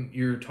when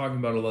you're talking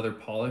about a leather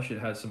polish, it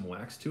has some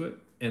wax to it.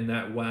 And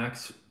that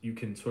wax you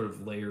can sort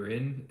of layer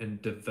in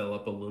and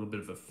develop a little bit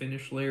of a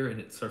finish layer, and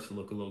it starts to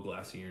look a little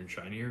glassier and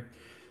shinier.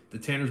 The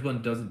Tanner's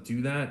blend doesn't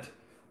do that.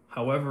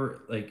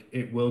 However, like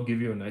it will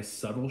give you a nice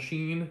subtle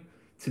sheen.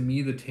 To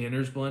me, the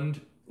Tanner's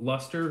blend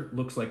luster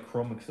looks like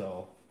Chrome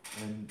Excel,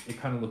 and it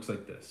kind of looks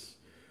like this.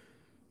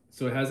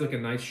 So it has like a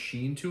nice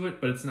sheen to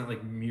it, but it's not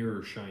like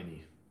mirror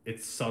shiny.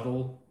 It's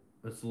subtle.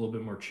 It's a little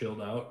bit more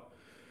chilled out.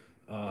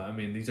 I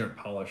mean, these aren't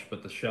polished,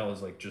 but the shell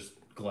is like just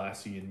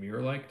glassy and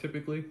mirror-like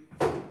typically.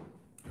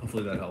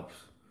 Hopefully that helps.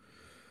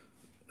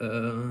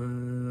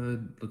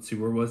 Let's see,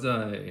 where was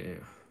I?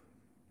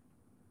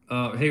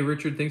 Hey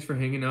Richard, thanks for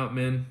hanging out,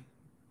 man.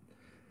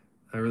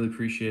 I really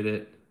appreciate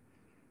it.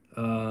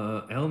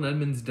 Alan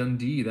Edmonds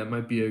Dundee, that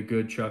might be a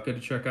good chukka to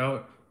check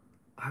out.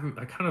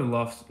 I kind of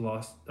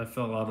lost. I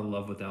fell out of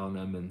love with Alan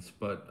Edmonds,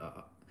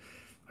 but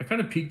I kind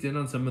of peeked in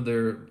on some of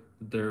their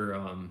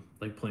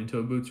like plain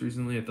toe boots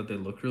recently. I thought they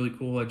looked really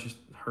cool. I just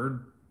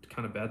heard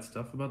kind of bad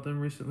stuff about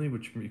them recently,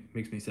 which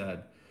makes me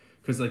sad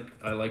because like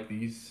I like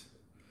these,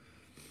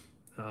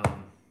 but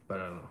I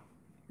don't know.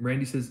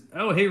 Randy says,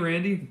 "Oh hey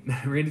Randy,"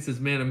 Randy says,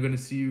 "Man, I'm gonna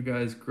see you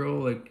guys grow.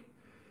 Like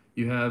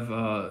you have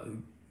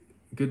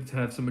good to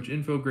have so much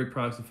info, great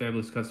products, and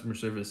fabulous customer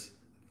service.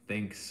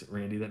 Thanks,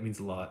 Randy. That means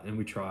a lot, and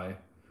we try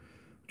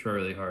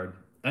really hard."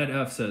 Ed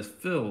F says,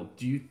 "Phil,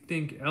 do you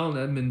think Alan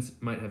Edmonds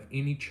might have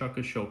any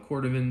Chukka shell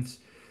cordovans?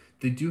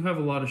 They do have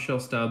a lot of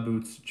shell style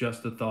boots.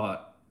 Just a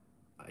thought."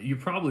 You're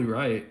probably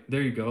right.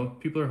 There you go.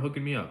 People are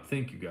hooking me up.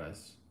 Thank you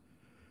guys.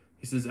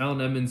 He says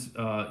Alan Edmonds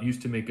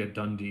used to make a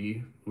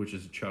Dundee, which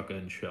is a Chukka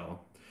and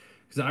shell.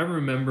 Because I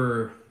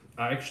remember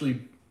I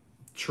actually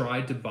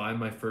tried to buy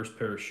my first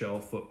pair of shell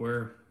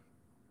footwear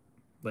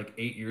like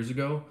 8 years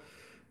ago,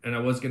 and I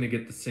was gonna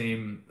get the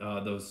same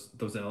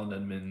those Alan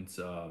Edmonds.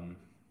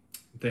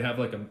 They have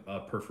like a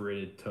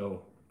perforated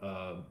toe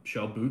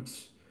shell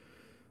boots,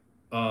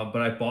 but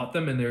I bought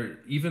them and they're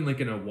even like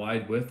in a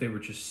wide width. They were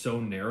just so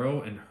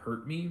narrow and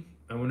hurt me.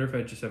 I wonder if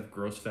I just have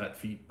gross fat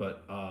feet,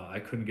 but I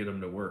couldn't get them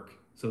to work.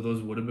 So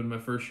those would have been my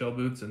first shell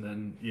boots, and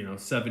then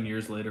 7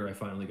 years later, I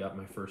finally got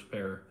my first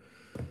pair.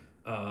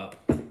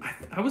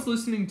 I was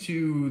listening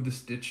to the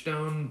Stitch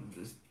Down.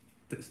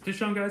 The Stitch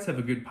Down guys have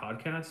a good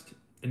podcast,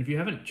 and if you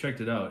haven't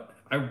checked it out,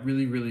 I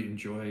really really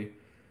enjoy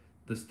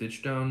the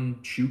Stitch Down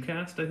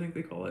Shoecast. I think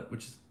they call it,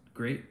 which is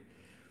great.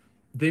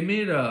 They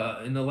made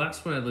in the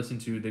last one I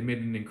listened to, they made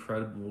an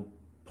incredible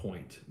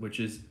point, which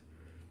is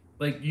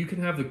like you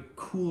can have the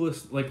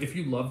coolest, like if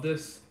you love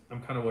this,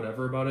 I'm kind of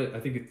whatever about it.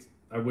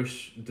 I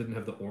wish it didn't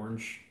have the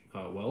orange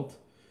welt.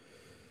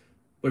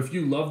 But if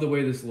you love the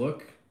way this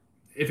look,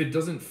 if it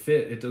doesn't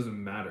fit, it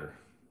doesn't matter.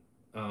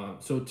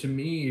 So to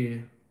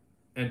me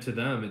and to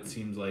them, it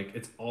seems like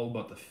it's all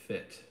about the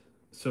fit.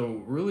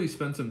 So really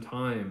spend some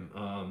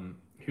time.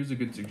 Here's a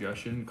good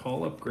suggestion: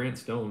 call up Grant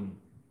Stone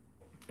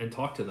and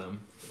talk to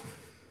them.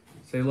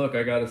 Say, look,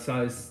 I got a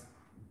size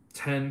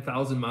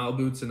 10,000 mile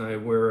boots and I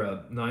wear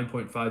a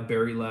 9.5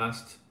 Berry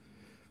Last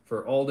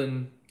for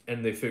Alden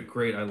and they fit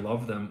great. I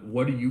love them.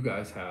 What do you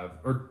guys have?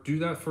 Or do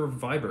that for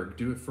Viberg.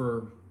 Do it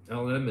for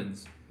Allen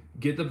Edmonds.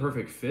 Get the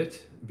perfect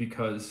fit,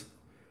 because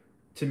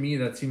to me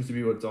that seems to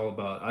be what it's all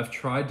about. I've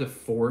tried to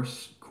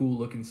force cool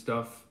looking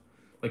stuff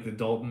like the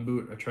Dalton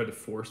boot. I tried to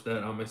force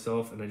that on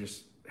myself and I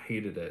just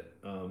hated it.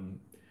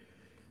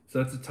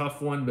 So that's a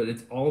tough one, but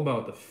it's all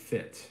about the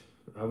fit.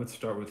 I would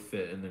start with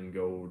fit and then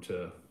go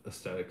to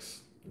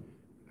aesthetics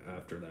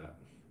after that.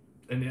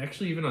 And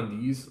actually, even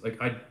on these,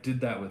 like I did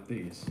that with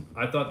these.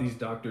 I thought these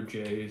Dr.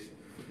 J's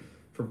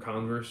from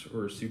Converse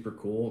were super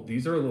cool.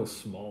 These are a little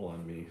small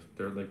on me.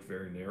 They're like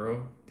very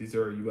narrow. These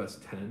are a US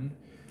 10.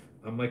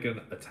 I'm like a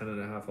 10 and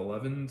a half,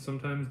 11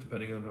 sometimes,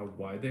 depending on how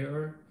wide they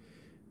are.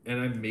 And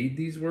I made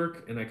these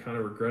work and I kind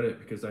of regret it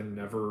because I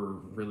never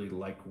really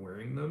liked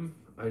wearing them.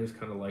 I just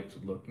kind of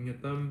liked looking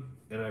at them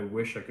and I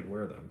wish I could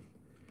wear them.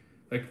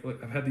 Like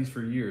I've had these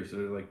for years.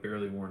 They're like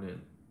barely worn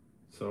in.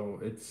 So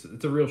it's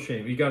a real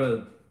shame. You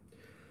gotta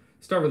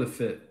start with a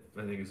fit,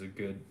 I think, is a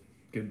good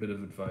bit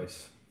of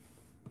advice.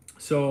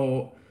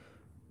 So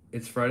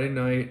it's Friday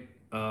night.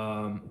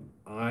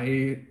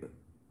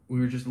 We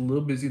were just a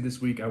little busy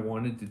this week. I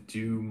wanted to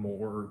do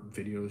more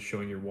videos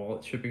showing your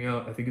wallet shipping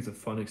out. I think it's a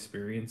fun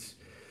experience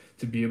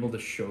to be able to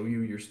show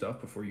you your stuff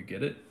before you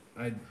get it.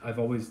 I've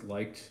always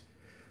liked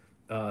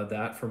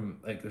that from,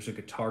 like, there's a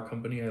guitar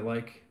company I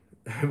like.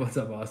 What's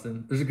up,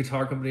 Austin? There's a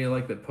guitar company I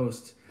like that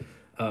posts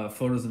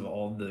photos of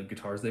all the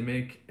guitars they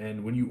make,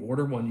 and when you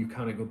order one, you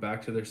kind of go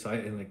back to their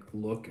site and like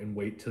look and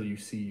wait till you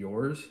see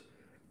yours.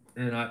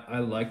 And I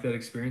like that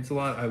experience a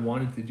lot. I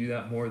wanted to do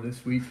that more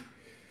this week,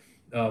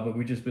 but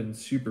we just been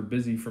super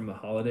busy from the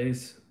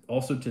holidays.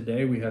 Also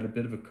today we had a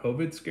bit of a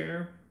COVID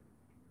scare.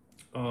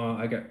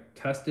 I got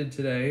tested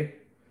today.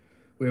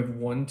 We have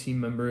one team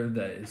member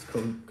that is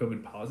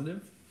COVID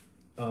positive,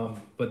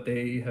 but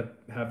they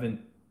haven't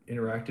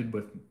interacted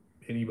with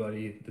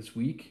anybody this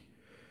week,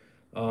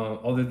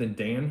 other than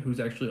Dan,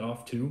 who's actually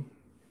off too.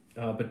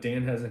 But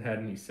Dan hasn't had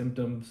any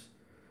symptoms.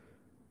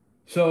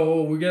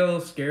 So we got a little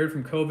scared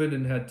from COVID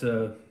and had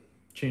to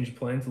change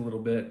plans a little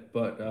bit,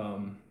 but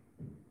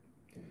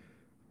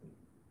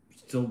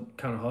still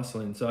kind of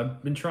hustling. So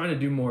I've been trying to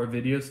do more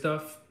video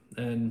stuff,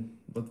 and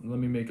let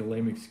me make a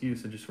lame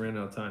excuse. I just ran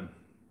out of time.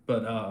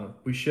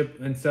 But we shipped,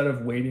 instead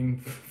of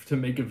waiting to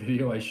make a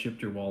video, I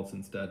shipped your wallets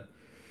instead.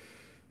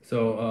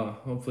 So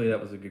hopefully that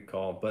was a good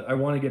call. But I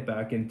want to get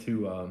back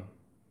into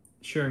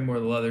sharing more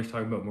of the leathers,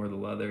 talking about more of the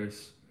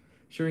leathers,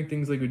 sharing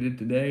things like we did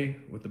today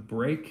with the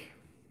break.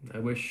 I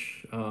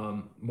wish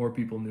more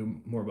people knew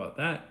more about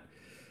that.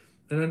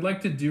 And I'd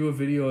like to do a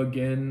video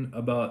again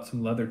about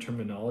some leather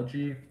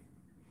terminology,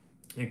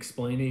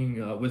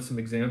 explaining with some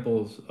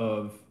examples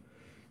of,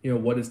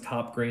 what is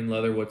top grain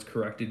leather, what's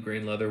corrected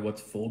grain leather,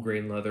 what's full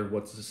grain leather,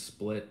 what's a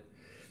split.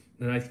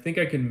 And I think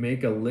I can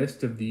make a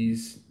list of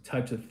these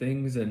types of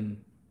things and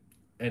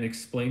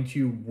explain to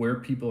you where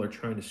people are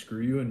trying to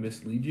screw you and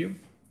mislead you,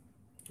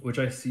 which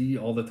I see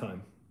all the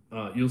time.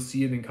 You'll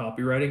see it in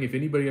copywriting. If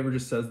anybody ever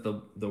just says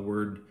the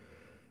word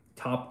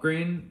top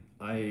grain,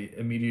 I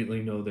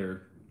immediately know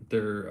they're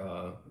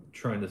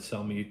trying to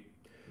sell me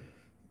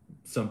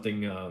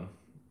something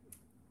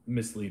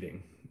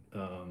misleading.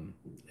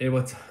 Hey,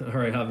 what's all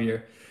right,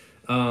 Javier?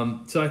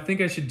 So I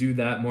think I should do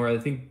that more. I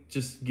think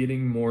just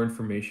getting more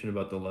information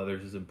about the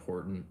leathers is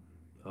important.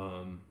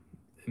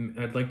 And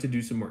I'd like to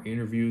do some more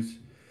interviews.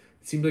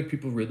 It seems like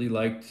people really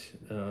liked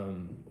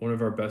one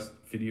of our best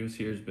videos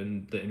here has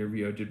been the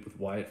interview I did with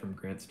Wyatt from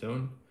Grant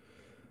Stone.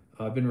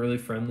 I've been really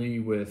friendly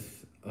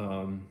with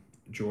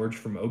George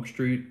from Oak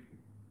Street,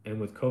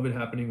 and with COVID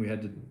happening, we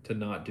had to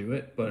not do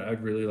it, but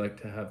I'd really like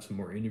to have some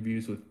more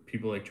interviews with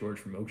people like George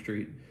from Oak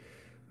Street.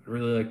 I'd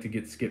really like to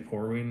get Skip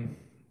Horween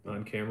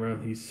on camera.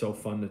 He's so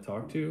fun to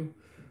talk to.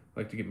 I'd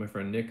like to get my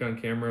friend Nick on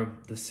camera.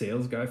 The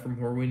sales guy from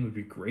Horween would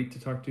be great to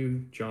talk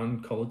to.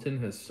 John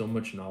Culleton has so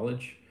much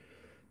knowledge.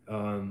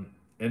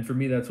 And for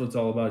me, that's what it's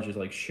all about, just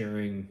like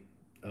sharing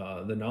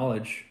the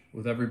knowledge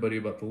with everybody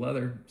about the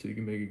leather so you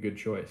can make a good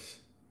choice.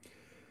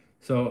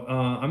 So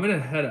I'm going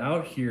to head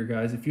out here,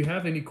 guys. If you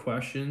have any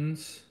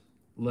questions,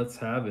 let's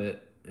have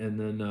it. And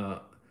then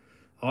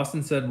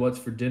Austin said, "What's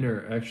for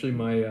dinner?" Actually,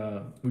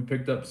 my we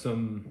picked up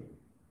some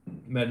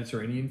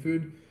Mediterranean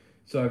food,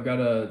 so I've got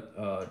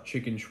a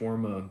chicken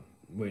shawarma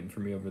waiting for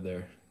me over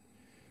there.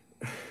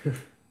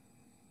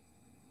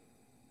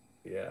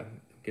 Yeah, I'm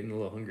getting a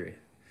little hungry.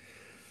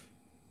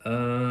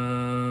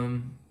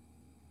 Um.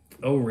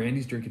 Oh,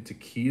 Randy's drinking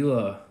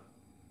tequila.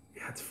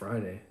 Yeah, it's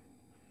Friday.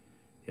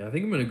 Yeah, I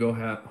think I'm gonna go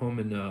home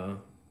and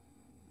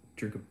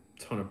drink a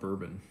ton of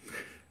bourbon.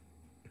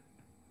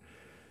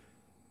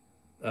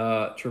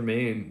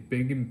 Tremaine,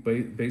 big in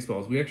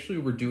baseballs. We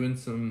were doing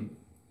some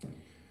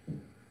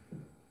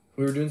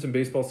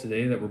baseballs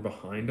today that we're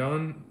behind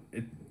on.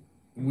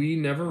 We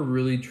never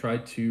really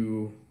tried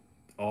to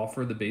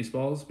offer the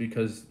baseballs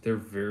because they're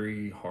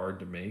very hard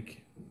to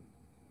make,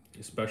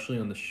 especially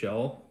on the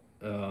shell.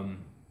 Um,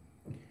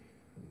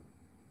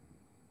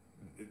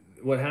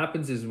 what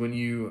happens is when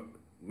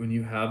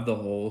you have the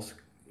holes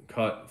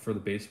cut for the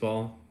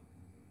baseball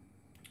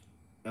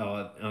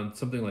on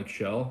something like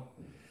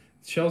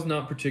shell's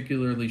not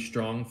particularly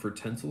strong for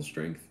tensile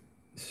strength.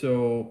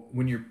 So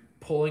when you're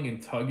pulling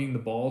and tugging the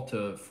ball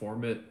to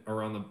form it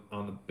around the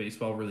on the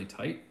baseball really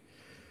tight,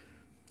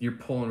 you're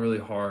pulling really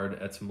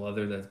hard at some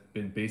leather that's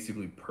been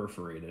basically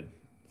perforated.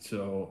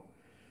 So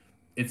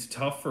it's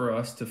tough for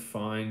us to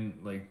find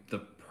like the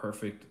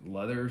perfect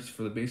leathers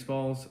for the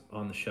baseballs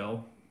on the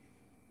shell,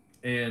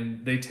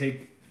 and they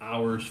take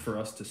hours for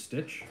us to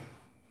stitch.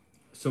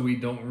 So we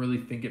don't really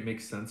think it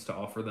makes sense to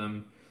offer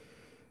them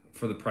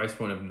for the price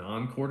point of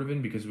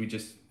non-cordovan because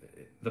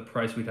the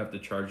price we'd have to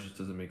charge just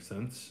doesn't make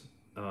sense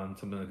on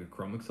something like a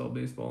Chrome Excel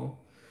baseball.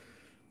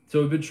 So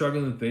we've been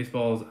struggling with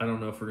baseballs. I don't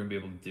know if we're gonna be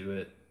able to do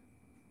it.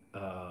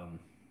 Um,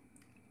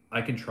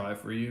 I can try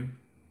for you,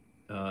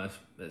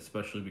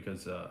 especially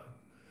because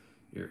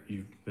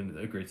you've been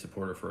a great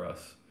supporter for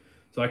us.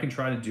 So I can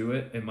try to do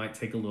it. It might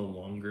take a little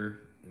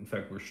longer. In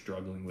fact, we're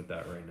struggling with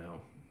that right now.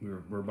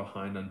 We're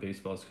behind on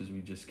baseballs because we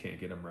just can't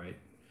get them right.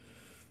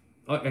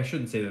 I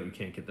shouldn't say that we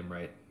can't get them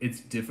right. It's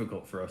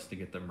difficult for us to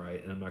get them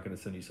right, and I'm not going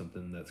to send you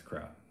something that's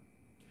crap.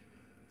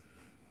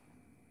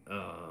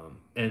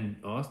 And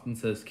Austin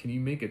says, "Can you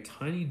make a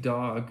tiny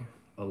dog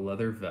a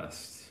leather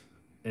vest?"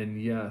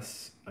 And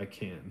yes, I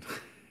can.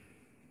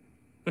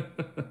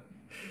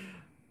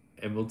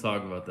 And we'll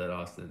talk about that,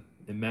 Austin.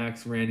 And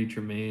Max, Randy,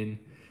 Tremaine,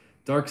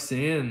 Dark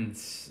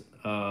Sands,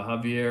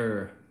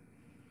 Javier,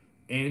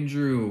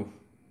 Andrew,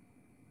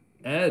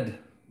 Ed,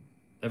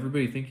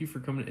 everybody, thank you for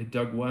coming.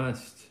 Doug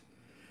West,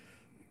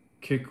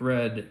 Kicker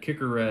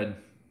Red,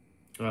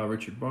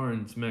 Richard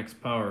Barnes, Max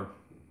Power,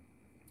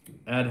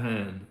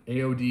 Adhan,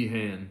 AOD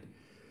Han.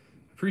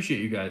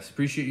 Appreciate you guys.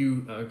 Appreciate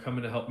you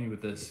coming to help me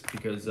with this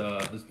because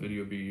this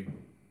video would be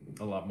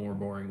a lot more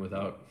boring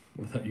without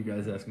you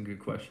guys asking good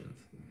questions.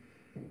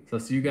 So I'll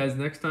see you guys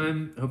next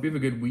time. I hope you have a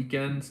good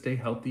weekend. Stay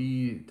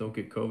healthy. Don't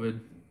get COVID.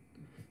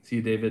 See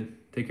you, David.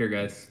 Take care,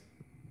 guys.